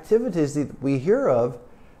the activities that we hear of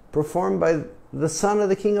performed by the son of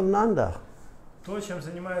the king of Nanda. То, чем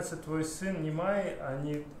занимается твой сын Нимай,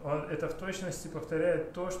 это в точности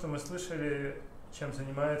повторяет то, что мы слышали, чем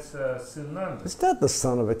занимается сын Нанды. He's not the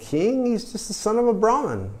son of a king, he's just the son of a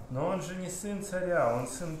Brahmin. Но он же не сын царя, он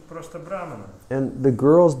сын просто брамана. And the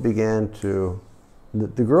girls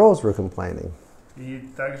the girls were complaining. И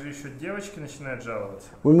также еще девочки начинают жаловаться.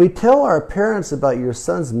 When we tell our parents about your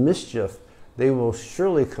son's mischief, they will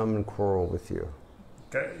surely come and quarrel with you.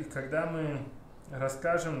 И когда мы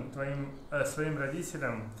расскажем своим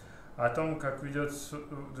родителям о том, как ведет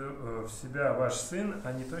себя ваш сын,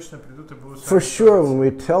 они точно придут и будут с For вами sure, when ссориться.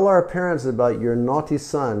 we tell our parents about your naughty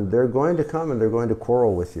son, they're going to come and they're going to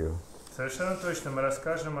quarrel with you. Совершенно точно, мы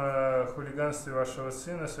расскажем о хулиганстве вашего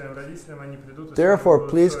сына своим родителям, они придут и с вами Therefore,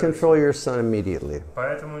 будут please ссориться. control your son immediately.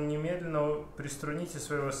 Поэтому немедленно приструните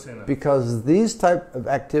своего сына. Because these type of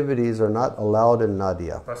activities are not allowed in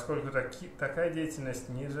Nadia. Поскольку такая деятельность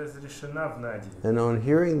не разрешена в Наде. And on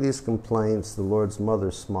hearing these complaints, the Lord's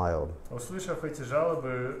mother smiled. Услышав эти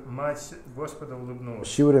жалобы, мать Господа улыбнулась.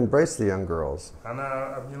 She would embrace the young girls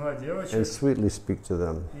Она обняла and девочек sweetly speak to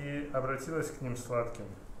them. и обратилась к ним сладким.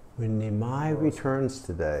 When Nimai returns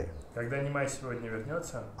today, Когда Нимай сегодня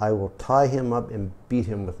вернется, I will tie him up and beat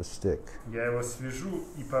him with a stick. я его свяжу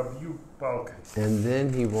и побью палкой. And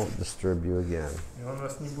then he won't disturb you again. И он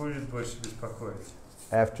вас не будет больше беспокоить.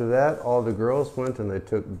 After that, all the girls went and they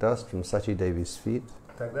took dust from Sachi Devi's feet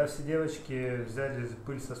Тогда все девочки взяли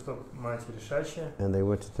пыль со стоп матери Шачи and they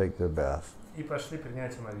went to take their bath. и пошли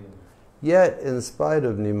принять омовение. Yet, in spite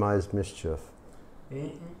of Nimai's mischief,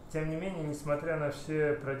 И тем не менее, несмотря на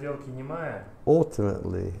все проделки Нимая,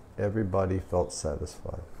 ultimately everybody felt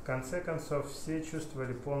satisfied. в конце концов все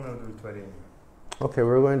чувствовали полное удовлетворение. Okay,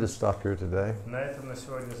 we're going to stop here today. На этом на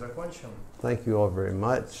сегодня закончим. Thank you all very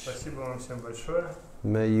much. Спасибо вам всем большое.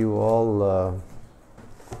 May you all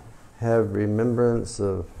have remembrance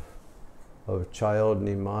of child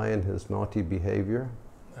Nimai and his naughty behavior.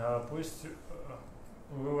 Пусть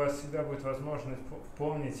у вас всегда будет возможность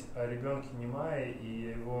помнить о ребенке Нимае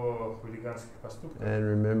и его хулиганских поступках. And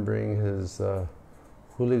remembering his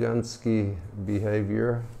hooligansky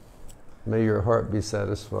behavior, may your heart be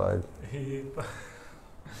satisfied. И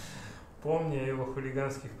помня о его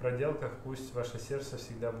хулиганских проделках, пусть ваше сердце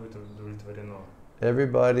всегда будет удовлетворено.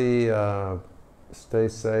 Everybody stay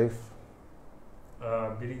safe.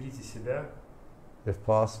 Берегите себя. If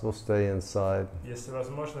possible, stay inside. Если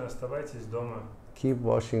возможно, оставайтесь дома. Keep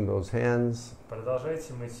washing those hands.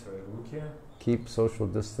 Продолжайте мыть свои руки. Keep social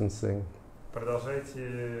distancing.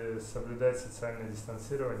 Продолжайте соблюдать социальное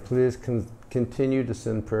дистанцирование. Please continue to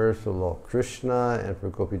send prayers for Lord Krishna and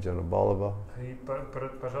for Gopi Janaballabha. И,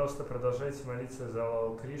 пожалуйста, продолжайте молиться за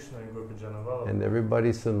Лал Кришну и Гопи Джанавалу. And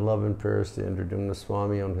everybody send love and prayers to Indradumna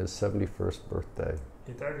Swami on his 71st birthday.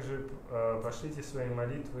 И также пошлите свои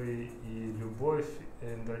молитвы и любовь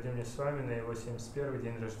Индрадюмне Свами на его 71-й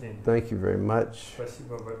день рождения. Thank you very much.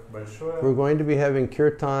 Спасибо большое. We're going to be having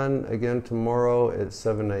kirtan again tomorrow at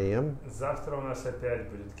 7 a.m. Завтра у нас опять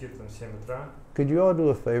будет киртан в 7 утра. Could you all do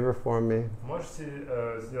a favor for me? Можете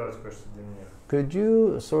сделать кое-что для меня? Could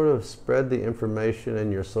you sort of spread the information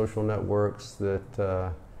in your social networks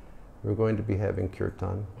that we're going to be having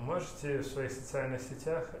kirtan? Можете в своих социальных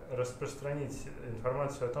сетях распространить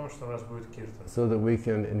информацию о том, что у нас будет киртан, so that we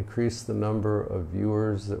can increase the number of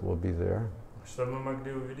viewers that will be there. чтобы мы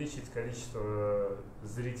могли увеличить количество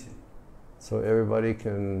зрителей, So everybody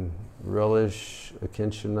can relish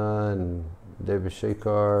Akinchana and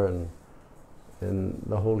Devashekar and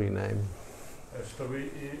the holy name.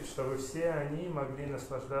 чтобы все они могли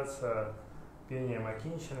наслаждаться пением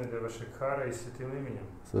Акинчаны, Девашекхара и святым именем.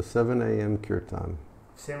 So 7 a.m. kirtan.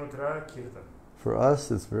 В 7 утра киртан. For us,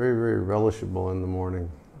 it's very, very relishable in the morning.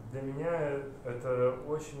 Для меня это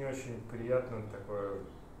очень-очень приятно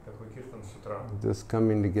такой киртан с утра. Just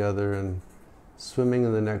coming together and swimming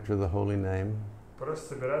in the nectar of the holy name.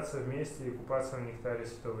 Просто собираться вместе и купаться в нектаре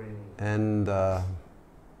святого имени. And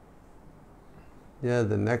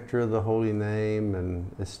the nectar of the holy name, and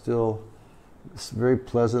it's very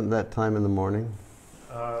pleasant that time in the morning.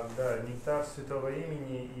 Да, нектар святого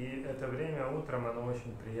имени, и это время утром, оно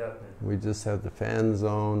очень приятное. We just have the fans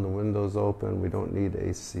on, the windows open, we don't need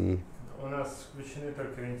AC. У нас включены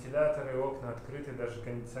только вентиляторы, окна открыты, даже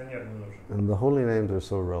кондиционер не нужен. And the holy names are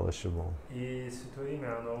so relishable. И святое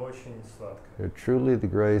имя, оно очень сладкое. They're truly the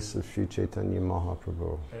grace of Sri Chaitanya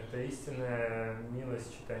Mahaprabhu. Это истинная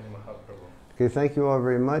милость Чайтаньи Махапрабху. Okay, thank you all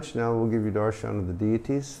very much. Now we'll give you darshan of the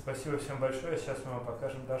deities. Спасибо всем большое. Сейчас мы вам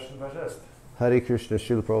покажем даршан божеств. Hare Krishna,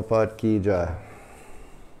 Srila Prabhupada ki jai.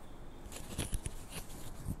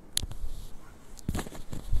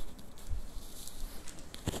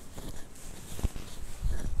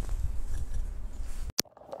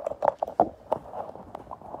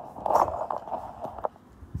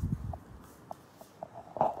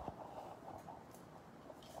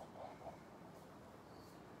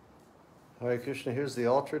 Hare Krishna, here's the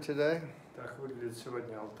altar today. Так выглядит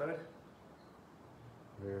сегодня алтарь.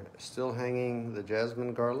 We're still hanging the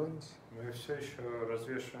jasmine garlands. Мы все еще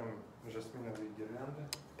развешиваем жасминовые гирлянды.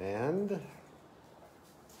 And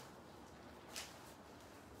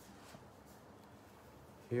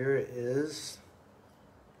here is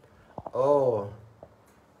Oh,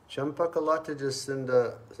 Champakalata just sent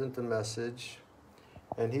a message,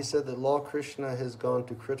 and he said that Lord Krishna has gone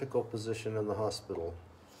to critical position in the hospital.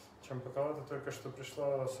 Чампакалата только что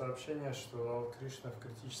пришло сообщение, что Лорд Кришна в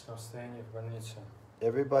критическом состоянии в больнице.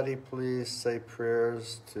 Everybody please say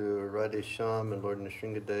prayers to Radhe Shyam and Lord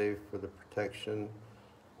Nrsingadev for the protection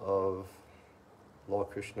of Lord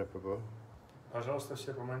Krishna Prabhu. Пожалуйста,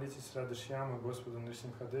 все помолитесь Радhe Шьяму и Господу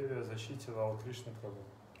Нрсимхадеве о защите Лорд Кришны Прабху.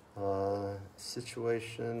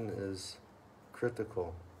 Situation is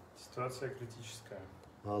critical. Ситуация критическая.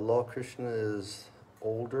 Lord Krishna is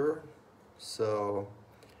older, so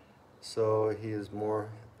he is more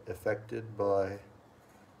affected by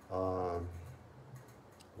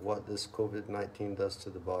what this COVID-19 does to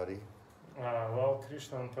the body. Лорд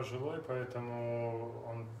Кришна, он пожилой, поэтому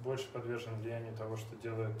он больше подвержен влиянию того, что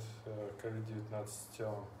делает COVID-19 с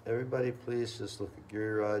телом. Everybody please just look at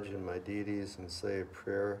Giriraj and my deities and say a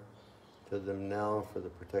prayer to them now for the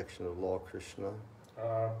protection of Lord Krishna.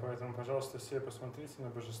 Поэтому, пожалуйста, все посмотрите на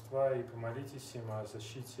божества и помолитесь им о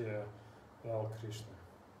защите Лорда Кришны.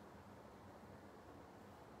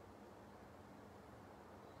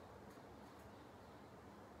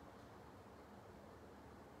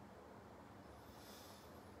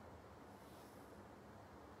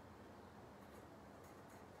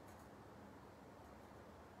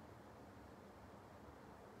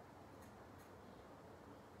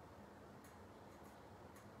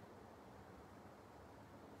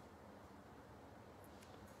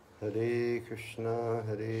 Hare Krishna,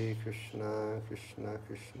 Krishna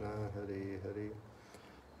Krishna, Hare Hare,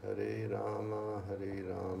 Hare Rama,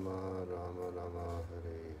 Rama Rama,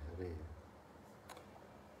 Hare Hare.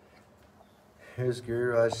 Here's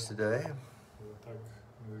Giriraj today, Вот так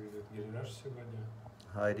выглядит Гирираж сегодня.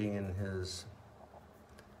 hiding in his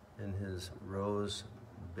rose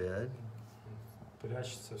bed.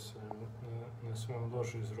 Прячется на своем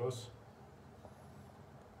ложе из роз.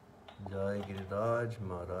 Jai Giriraj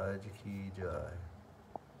Maharaj Ki Jai.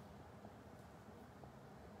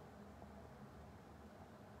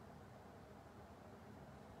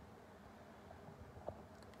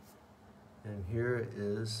 And here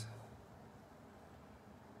is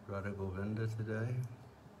Radha Govinda today.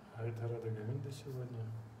 А это Рада Говинда сегодня.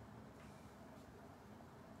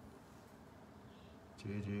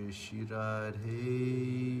 Jai Jai Shri Radhe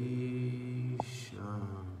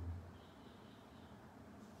Shyam.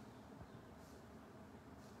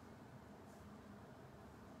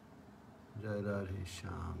 Jai Radhe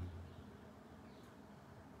Shyam.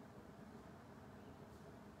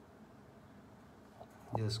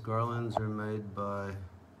 Yes, garlands are made by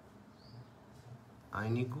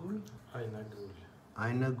Ainigul,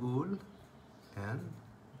 Айнагуль, and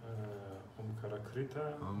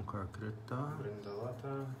Омкаракрита, Omkarkrita,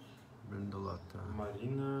 Vrindalata.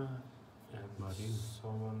 Marina, and Marina.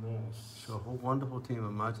 someone else. So a whole wonderful team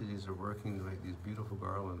of Matajis are working to make these beautiful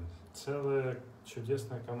garlands. Целая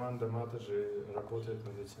чудесная команда матаджи работает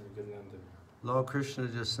над этими гирляндами. Lord Krishna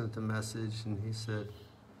just sent a message and he said,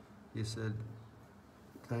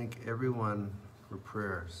 thank everyone for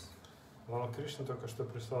prayers. Лорд Кришна только что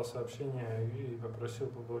прислал сообщение и попросил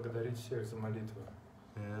поблагодарить всех за молитву.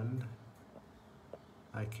 And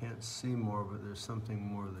I can't see more, but there's something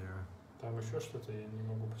more there. Там еще что-то я не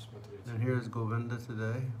могу посмотреть. And here's Govinda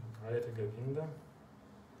today. А это Говинда.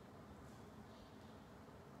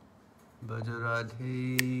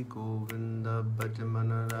 Bhajaradhe Govinda,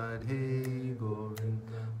 Bhajamana Radhe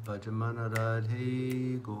Govinda, Bhajamana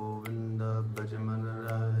Radhe Govinda, Bhajamana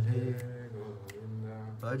Radhe,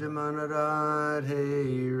 Bhajamana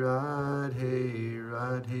Radhe, Radhe,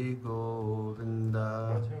 Radhe Govinda.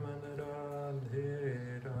 Bhajamana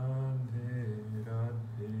Radhe, Radhe,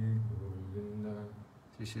 Radhe Govinda.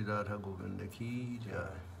 Shri Radha Govinda Ki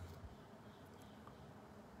Jai.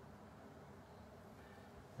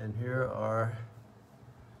 And here are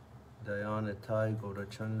Dayanatai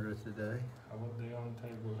Gaurachandra today. А вот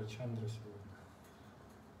Даянатай Гаурачандра сегодня.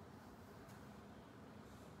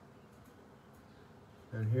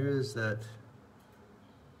 And here is that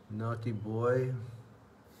naughty boy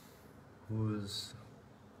who is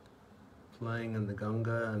playing in the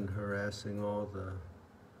Ganga and harassing all the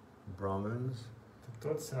Brahmins. Это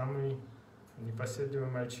тот самый непоседливый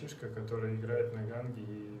мальчишка, который играет на ганге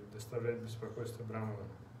и доставляет беспокойство браманам.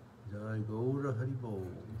 Jai Gaura Haribol.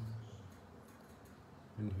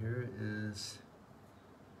 And here is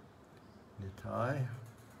Nitai,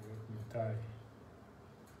 Вот Нитай.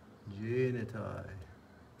 Jai Nitai.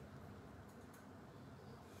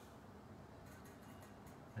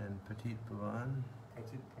 And Petit Pavan.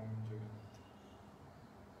 Патит, по-моему, Джаганат.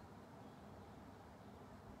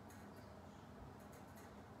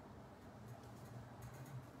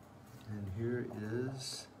 here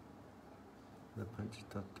is the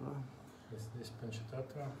Panchatattva. Здесь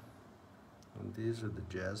Панчататтва. And these are the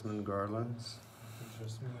jasmine garlands.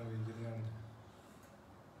 Жасминовые гирлянды.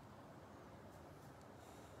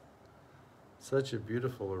 Such a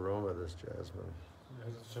beautiful aroma, this jasmine.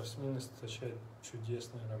 Этот жасмин источает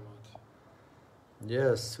чудесный аромат.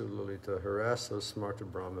 Yes, Sulalita, harass those smarta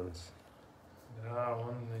Brahmins. Да,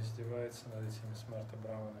 он издевается над этими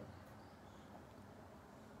смарта-браманами.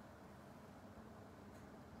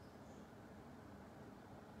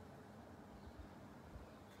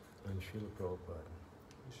 And Srila Prabhupada.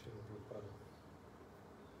 Шрила Прабхупада.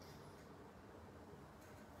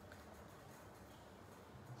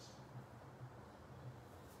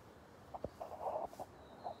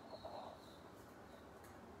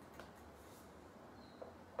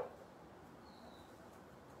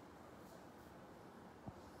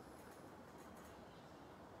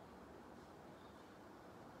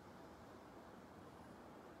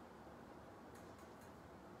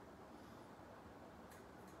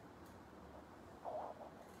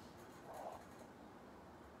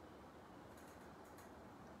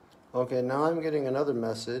 Okay, now I'm getting another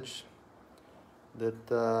message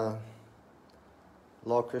that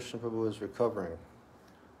Lord Krishna Prabhu is recovering.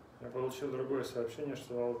 Я получил другое сообщение,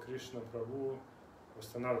 что Лал Кришна Прабху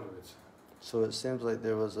восстанавливается. So it seems like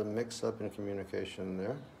there was a mix-up in communication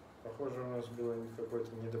there, Похоже, у нас было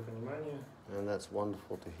какое-то недопонимание, and that's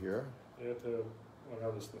wonderful to hear. и это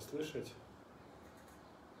радостно слышать.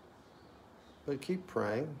 But keep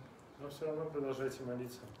praying, Но все равно продолжайте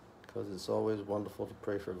молиться. because it's always wonderful to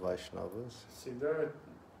pray for Vaishnavas. Всегда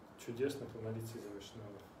чудесно помолиться за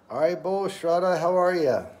Вайшнавов. All right, Bo Shraddha, how are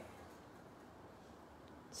you?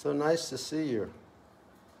 So nice to see you,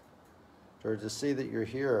 or to see that you're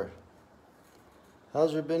here.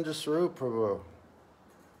 How's Rabindra Swarup, Prabhu?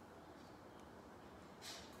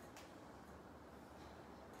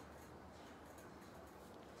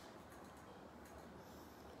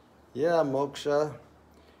 Yeah, Moksha.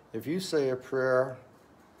 If you say a prayer,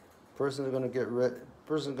 person's going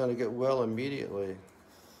to get well immediately.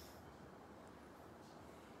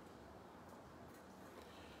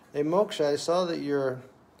 Hey, Moksha, I saw that your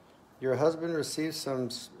husband received some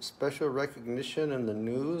special recognition in the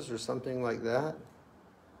news or something like that.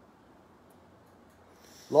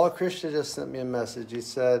 Lord Krishna just sent me a message. He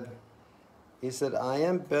said, I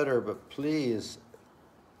am better, but please,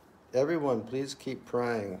 everyone, please keep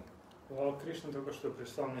praying. Лал Кришна только что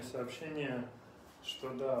прислал мне сообщение, что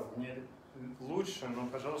да, мне лучше, но,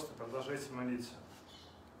 пожалуйста, продолжайте молиться.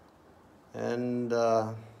 And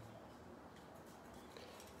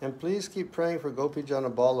please keep praying for Gopijana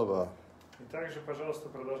Ballava. И также, пожалуйста,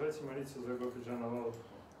 продолжайте молиться за Гопиджана Валабху.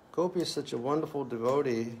 Gopi is such a wonderful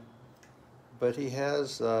devotee, but he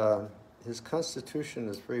has, his constitution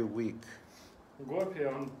is very weak. Гопи,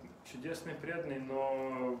 он чудесный преданный,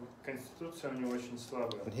 но конституция у него очень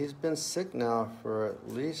слабая. And he's been sick now for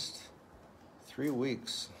at least 3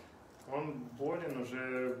 weeks. Он болен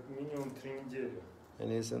уже минимум 3 недели. And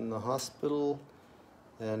he's in the hospital,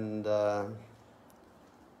 and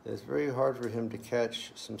it's very hard for him to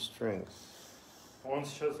catch some strength. Он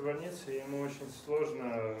сейчас в больнице, и ему очень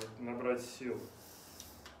сложно набрать сил.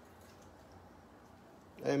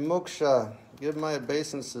 Hey, Moksha, give my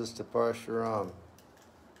obeisances to Parshuram.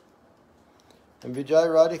 And Vijay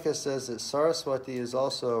Radhika says that Saraswati is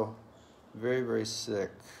also very, very sick.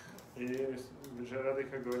 И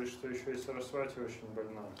Виджарадика говорит, что еще и Сарасвати очень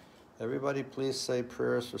больна. Everybody please say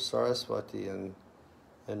prayers for Saraswati in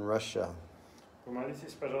Russia.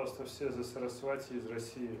 Помолитесь, пожалуйста, все за Сарасвати из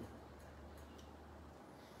России.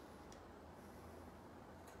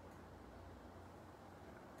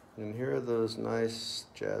 And here are those nice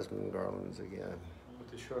jasmine garlands again.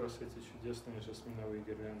 Вот еще раз эти чудесные жасминовые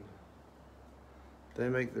гирлянды. They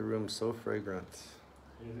make the room so fragrant.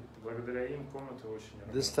 И благодаря им комната очень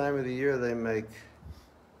This ароматная. time of the year they make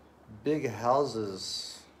big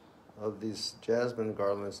houses of these jasmine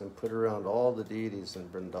garlands and put around all the deities in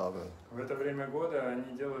Vrindavan. В это время года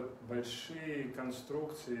они делают большие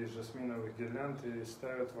конструкции жасминовых гирлянд и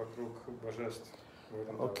ставят вокруг божеств.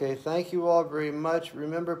 Okay, thank you all very much.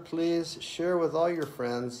 Remember, please share with all your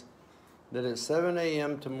friends that at 7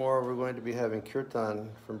 a.m. tomorrow we're going to be having kirtan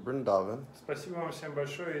from Vrindavan. Спасибо вам всем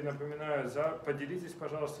большое и напоминаю, поделитесь,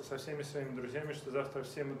 пожалуйста, со всеми своими друзьями, что завтра в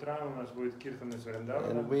 7 утра у нас будет киртан из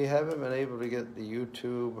Вриндавана. And we haven't been able to get the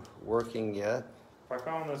YouTube working yet.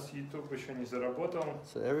 Пока у нас YouTube еще не заработал,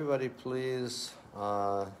 So everybody please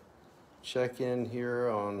check in here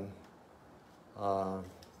on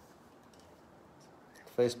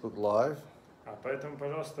Facebook Live. поэтому,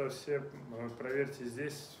 пожалуйста, все проверьте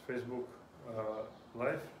здесь Facebook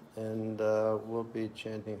Live. and we'll be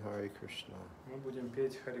chanting Hare Krishna. Мы будем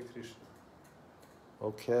петь Харе Кришна.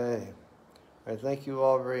 Okay. I thank you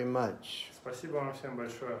all very much. Спасибо вам всем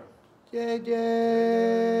большое. Jai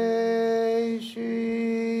Jai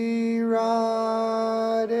Shri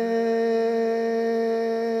Radhe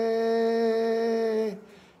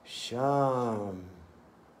Shyam.